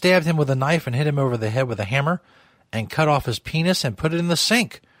 Quote, I stabbed him with a knife and hit him over the head with a hammer and cut off his penis and put it in the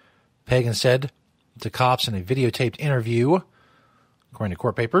sink, Pagan said to cops in a videotaped interview, according to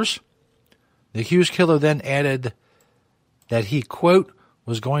court papers. The accused killer then added that he, quote,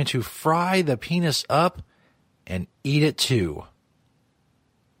 was going to fry the penis up and eat it too.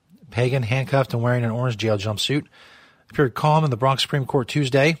 Pagan, handcuffed and wearing an orange jail jumpsuit, appeared calm in the Bronx Supreme Court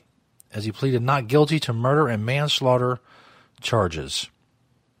Tuesday as he pleaded not guilty to murder and manslaughter charges.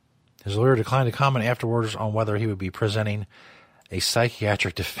 His lawyer declined to comment afterwards on whether he would be presenting a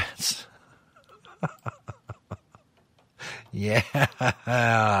psychiatric defense. Yeah.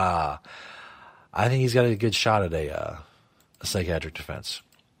 I think he's got a good shot at a psychiatric defense.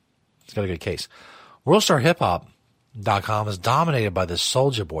 He's got a good case. WorldStarHipHop.com is dominated by this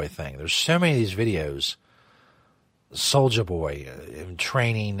Soulja Boy thing. There's so many of these videos. Soulja Boy in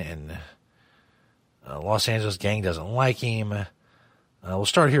training, and Los Angeles gang doesn't like him. We'll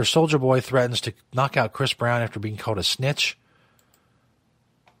start here. Soulja Boy threatens to knock out Chris Brown after being called a snitch.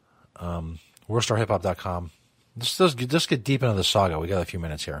 WorldStarHipHop.com. Let's get deep into the saga. We got a few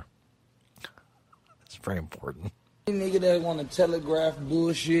minutes here. It's very important. Nigga that want to telegraph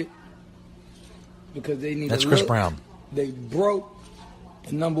bullshit because they need. That's Chris Brown. They broke.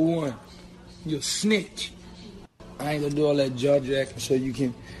 And number one, you're a snitch. I ain't gonna do all that jaw jacking so you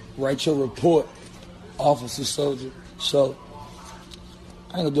can write your report, Officer Soldier. So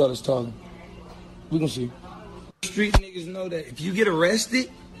I ain't gonna do all this talking. We gonna see. Street niggas know that if you get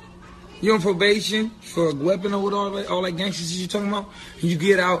arrested, you're on probation for a weapon or with all that gangster shit you talking about, and you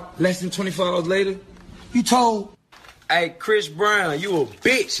get out less than 24 hours later, you told. Hey, Chris Brown, you a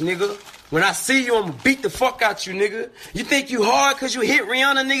bitch, nigga. When I see you, I'ma beat the fuck out you, nigga. You think you hard cause you hit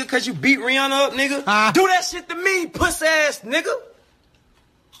Rihanna, nigga, cause you beat Rihanna up, nigga? Do that shit to me, puss ass, nigga.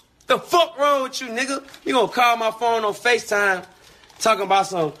 The fuck wrong with you, nigga? You gonna call my phone on FaceTime talking about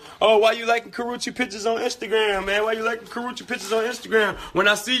some, oh, why you liking Karuchi pictures on Instagram, man? Why you liking Karuchi pictures on Instagram? When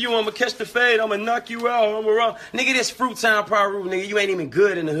I see you, I'ma catch the fade, I'ma knock you out, I'ma run. Nigga, this Fruit Town Peru, nigga, you ain't even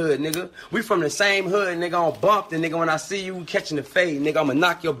good in the hood, nigga. We from the same hood, nigga, on Bumpton, nigga. When I see you catching the fade, nigga, I'ma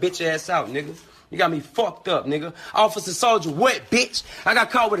knock your bitch ass out, nigga. You got me fucked up, nigga. Officer Soldier, what, bitch? I got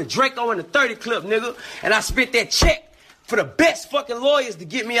caught with a Draco in the 30 clip, nigga, and I spent that check for the best fucking lawyers to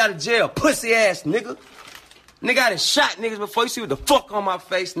get me out of jail, pussy ass, nigga. Nigga, I done shot niggas before. You see what the fuck on my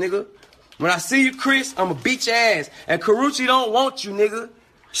face, nigga. When I see you, Chris, I'ma beat your ass. And Karuchi don't want you, nigga.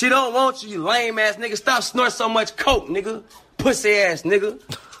 She don't want you, you lame ass nigga. Stop snorting so much coke, nigga. Pussy ass nigga.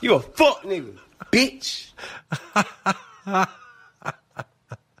 You a fuck nigga, bitch.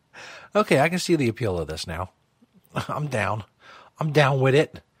 Okay, I can see the appeal of this now. I'm down. I'm down with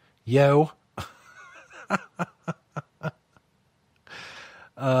it. Yo.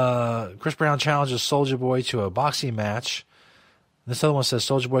 Chris Brown challenges Soulja Boy to a boxing match. This other one says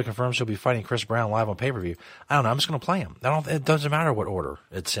Soulja Boy confirms he'll be fighting Chris Brown live on pay-per-view. I don't know. I'm just going to play him. It doesn't matter what order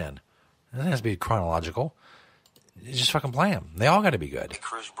it's in. It doesn't have to be chronological. You just fucking play him. They all got to be good.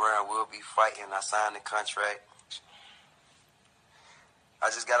 Chris Brown will be fighting. I signed the contract. I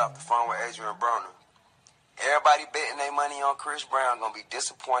just got off the phone with Adrian Broner. Everybody betting their money on Chris Brown gonna be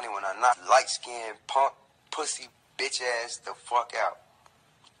disappointed when I knock light-skinned, punk, pussy, bitch ass the fuck out.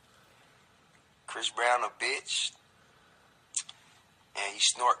 Chris Brown a bitch, and he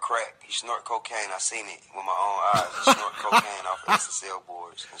snort crack. He snort cocaine. I seen it with my own eyes. He snort cocaine off of SSL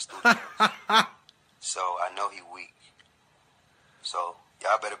boards and studios. So I know he weak. So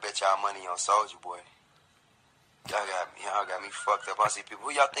y'all better bet y'all money on Soulja Boy. Y'all got me fucked up. I see people.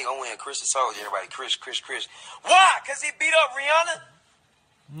 Who y'all think gonna win? Chris or Soulja? Everybody, Chris. Why? Cause he beat up Rihanna?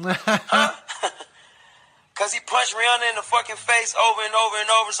 Huh? Cause he punched Rihanna in the fucking face over and over and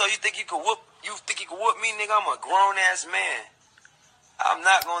over. So you think you could whoop? You think you could whoop me, nigga? I'm a grown ass man. I'm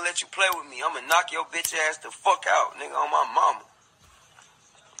not gonna let you play with me. I'm gonna knock your bitch ass the fuck out, nigga, on my mama.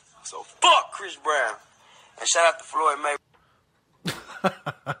 So fuck Chris Brown. And shout out to Floyd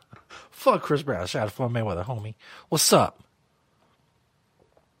Mayweather. Fuck Chris Brown. Shout out to Floyd Mayweather, homie. What's up?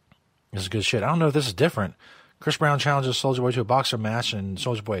 This is good shit. I don't know if this is different. Chris Brown challenges Soulja Boy to a boxer match, and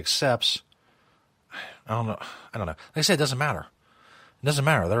Soulja Boy accepts. I don't know. Like I said, it doesn't matter. It doesn't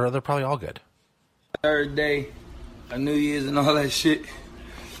matter. They're probably all good. Third day of New Year's and all that shit.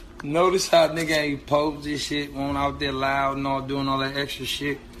 Notice how nigga ain't post this shit, won't out there loud and all doing all that extra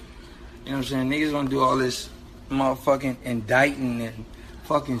shit. You know what I'm saying? Niggas gonna do all this motherfucking indicting and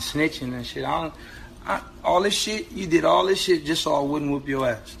fucking snitching and shit. All this shit, you did all this shit just so I wouldn't whoop your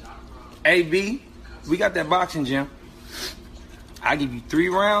ass. AB, we got that boxing gym. I give you 3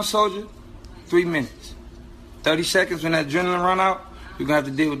 rounds, Soulja, 3 minutes. 30 seconds when that adrenaline run out, you're gonna have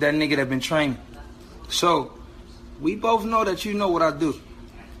to deal with that nigga that been training. So, we both know that you know what I do.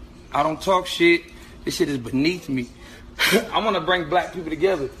 I don't talk shit. This shit is beneath me. I want to bring black people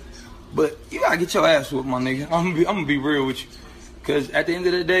together. But you gotta get your ass whooped, my nigga. I'm gonna be real with you. Because at the end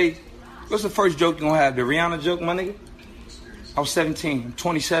of the day, what's the first joke you gonna have? The Rihanna joke, my nigga? I was 17. I'm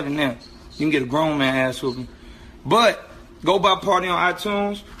 27 now. You can get a grown man ass whooping. But go buy Party on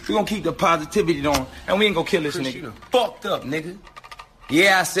iTunes. We're gonna keep the positivity on. And we ain't gonna kill this Chris, nigga. You fucked up, nigga.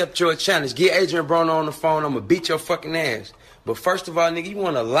 Yeah, I accept your challenge. Get Adrian Broner on the phone. I'm gonna beat your fucking ass. But first of all, nigga, you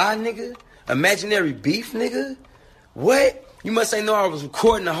wanna lie, nigga? Imaginary beef, nigga? What? You must ain't know I was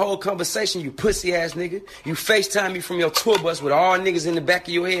recording the whole conversation, you pussy ass nigga. You FaceTime me from your tour bus with all niggas in the back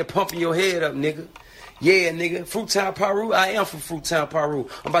of your head pumping your head up, nigga. Yeah, nigga. Fruittown, Peru. I am from Fruittown, Peru.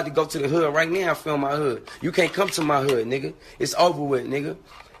 I'm about to go to the hood right now and film my hood. You can't come to my hood, nigga. It's over with, nigga.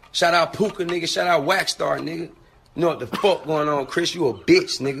 Shout out Puka, nigga. Shout out Waxstar, nigga. You know what the fuck going on, Chris? You a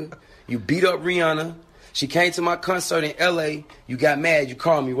bitch, nigga. You beat up Rihanna. She came to my concert in L.A. You got mad. You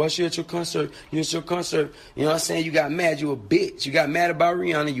called me. What's you at your concert? You at your concert. You know what I'm saying? You got mad. You a bitch. You got mad about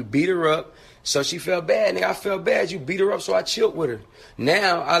Rihanna. You beat her up. So she felt bad, nigga. I felt bad. You beat her up, so I chilled with her.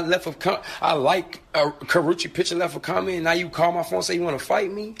 Now, I left I like a Karuchi picture, left a comment, and now you call my phone and say you want to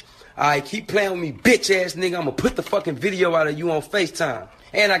fight me? All right, keep playing with me, bitch-ass nigga. I'm going to put the fucking video out of you on FaceTime.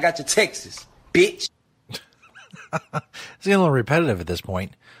 And I got your Texas, bitch. It's getting a little repetitive at this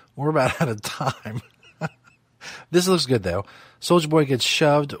point. We're about out of time. This looks good, though. Soulja Boy gets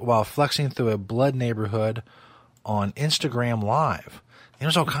shoved while flexing through a blood neighborhood on Instagram Live.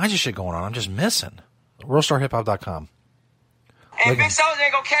 There's all kinds of shit going on. I'm just missing. WorldStarHipHop.com. And Big Soulja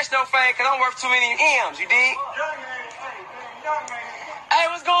ain't gonna catch no fame because I'm worth too many M's, you dig? Hey,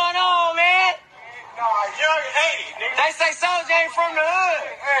 what's going on, man? They say Soulja ain't from the hood.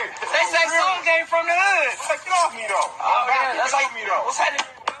 They say Soulja ain't from the hood. Get off me, though. Oh, yeah, that's like me, though. What's happening?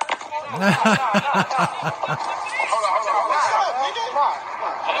 Hold on.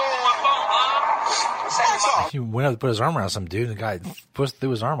 He went up to put his arm around some dude, and the guy threw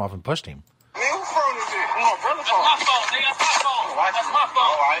his arm off and pushed him. Man, whose phone is it? My brother's phone. That's my phone, nigga. That's my phone. That's my phone.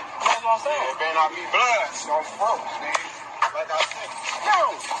 All right. That's what I'm saying. It better not be blood. So I'm froze, nigga. Like I said. Yo.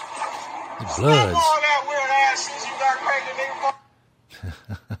 Bloods. Stop all that weird ass shit you got crazy,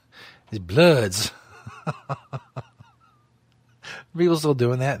 nigga. His bloods. People still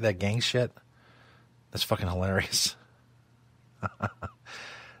doing that gang shit? That's fucking hilarious.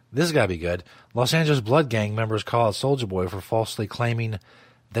 This has got to be good. Los Angeles Blood Gang members call out Soulja Boy for falsely claiming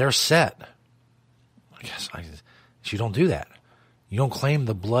their set. I guess you don't do that. You don't claim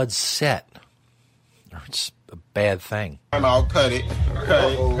the Blood set. Or it's a bad thing. I'll cut it.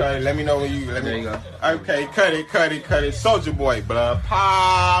 Cut it. Let me know when you. There you go. Okay, cut it. Soulja Boy, blood.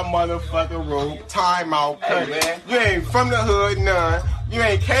 Pie, motherfucker, room. Time out, cut it. Man. You ain't from the hood, none. You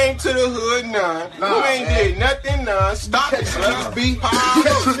ain't came to the hood, none. Nah, you ain't did nothing, none. Stop it, blood. Stop it.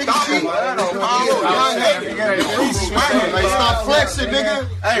 Stop flexing, nigga.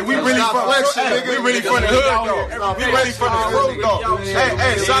 Hey, we really from flexing, nigga. We really from the hood, though. We really from the hood, though.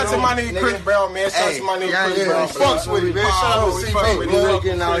 Hey, shout out to my nigga Chris Brown, man. Shout out to my nigga Chris Brown. Fucks with it, man. Shout out to CB.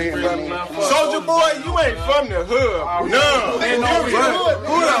 Getting out here, Soulja Boy, you ain't from the hood. No.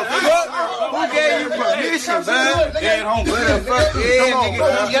 Who gave you permission, man? Dead home. Come on,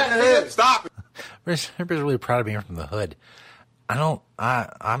 man. Stop it. Everybody's really proud of being from the hood. I'm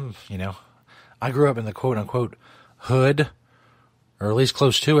I grew up in the quote unquote hood, or at least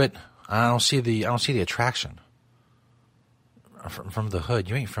close to it. I don't see the attraction from the hood.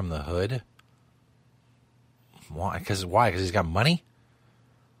 You ain't from the hood. Why? Because he's got money?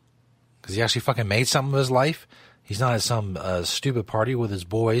 Because he actually fucking made something of his life? He's not at some stupid party with his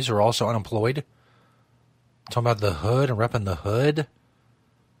boys who are also unemployed? Talking about the hood and repping the hood?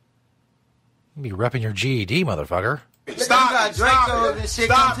 You be repping your GED, motherfucker. Stop it, man. Shout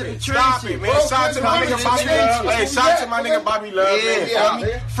out to my nigga Bobby Love. Hey, shout out to my nigga Bobby Love,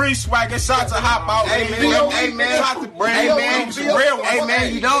 man. Free swag and shout out to Hop Out. Hey, man. Shout out to Brand. Hey,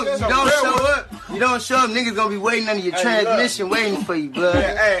 man, you don't show up. You don't show up, niggas gonna be waiting under your transmission, waiting for you, blood.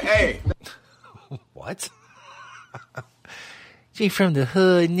 Hey. What? You ain't from the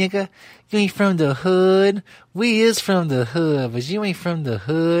hood, nigga. You ain't from the hood. We is from the hood, but you ain't from the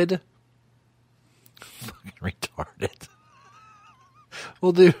hood. Fucking retarded.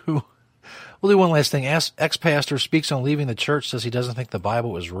 We'll do one last thing. Ex-pastor speaks on leaving the church, says he doesn't think the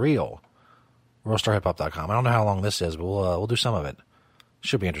Bible is real. WorldStarHipHop.com. I don't know how long this is, but we'll do some of it.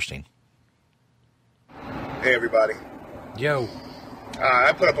 Should be interesting. Hey, everybody. Yo.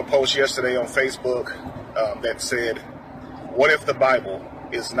 I put up a post yesterday on Facebook that said, what if the Bible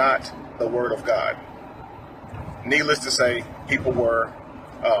is not the Word of God? Needless to say, people were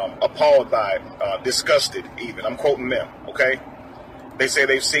appalled by it, disgusted even. I'm quoting them, okay? They say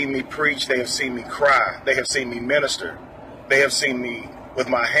they've seen me preach, they have seen me cry, they have seen me minister, they have seen me with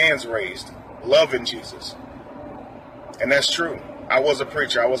my hands raised, loving Jesus. And that's true. I was a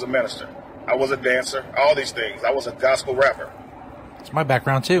preacher, I was a minister, I was a dancer, all these things. I was a gospel rapper. It's my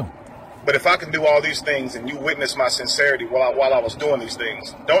background too. But if I can do all these things and you witness my sincerity while I was doing these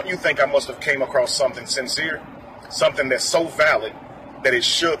things, don't you think I must have came across something sincere? Something that's so valid that it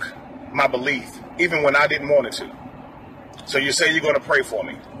shook my belief, even when I didn't want it to. So you say you're going to pray for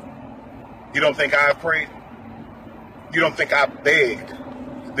me. You don't think I prayed? You don't think I begged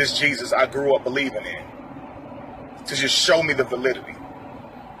this Jesus I grew up believing in to just show me the validity?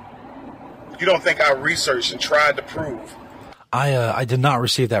 You don't think I researched and tried to prove I did not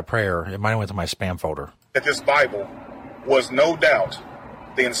receive that prayer. It might have went to my spam folder. That this Bible was no doubt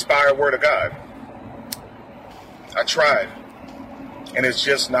the inspired word of God? I tried, and it's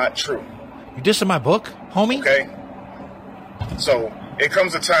just not true. You dissing my book, homie? Okay. So it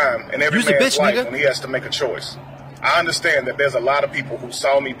comes a time in every man's life when he has to make a choice. I understand that there's a lot of people who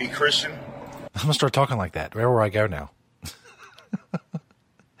saw me be Christian. I'm gonna start talking like that wherever I go now.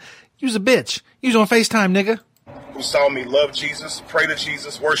 You's a bitch. You's on FaceTime, nigga. Who saw me love Jesus, pray to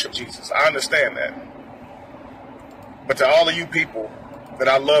Jesus, worship Jesus. I understand that. But to all of you people that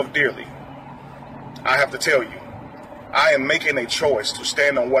I love dearly, I have to tell you, I am making a choice to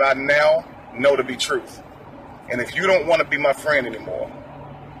stand on what I now know to be truth. And if you don't want to be my friend anymore,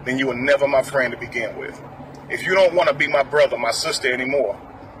 then you were never my friend to begin with. If you don't want to be my brother, my sister anymore,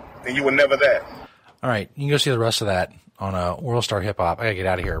 then you were never that. All right, you can go see the rest of that on World Star Hip Hop. I gotta get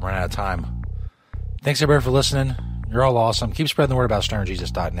out of here. I'm running out of time. Thanks everybody for listening. You're all awesome. Keep spreading the word about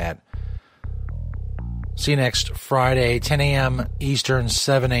stonerjesus.net. See you next Friday, 10 a.m. Eastern,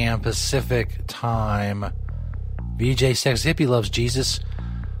 7 a.m. Pacific time. VJ Sex Hippie loves Jesus.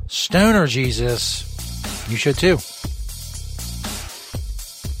 Stoner Jesus. You should too.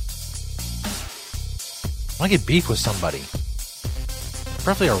 I want to get beef with somebody.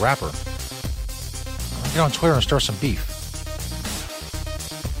 Preferably a rapper. I'll get on Twitter and start some beef.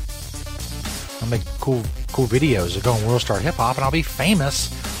 I'll make cool videos of going World Star Hip Hop and I'll be famous.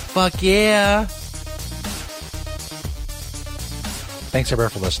 Fuck yeah. Thanks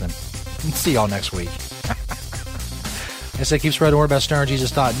everybody for listening. See y'all next week. I said keep spreading the word about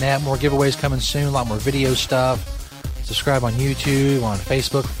stonerjesus.net. More giveaways coming soon. A lot more video stuff. Subscribe on YouTube, on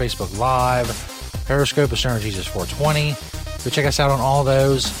Facebook, Facebook Live, Periscope of Stoner Jesus 420. Go check us out on all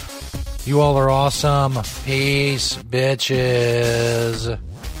those. You all are awesome. Peace, bitches.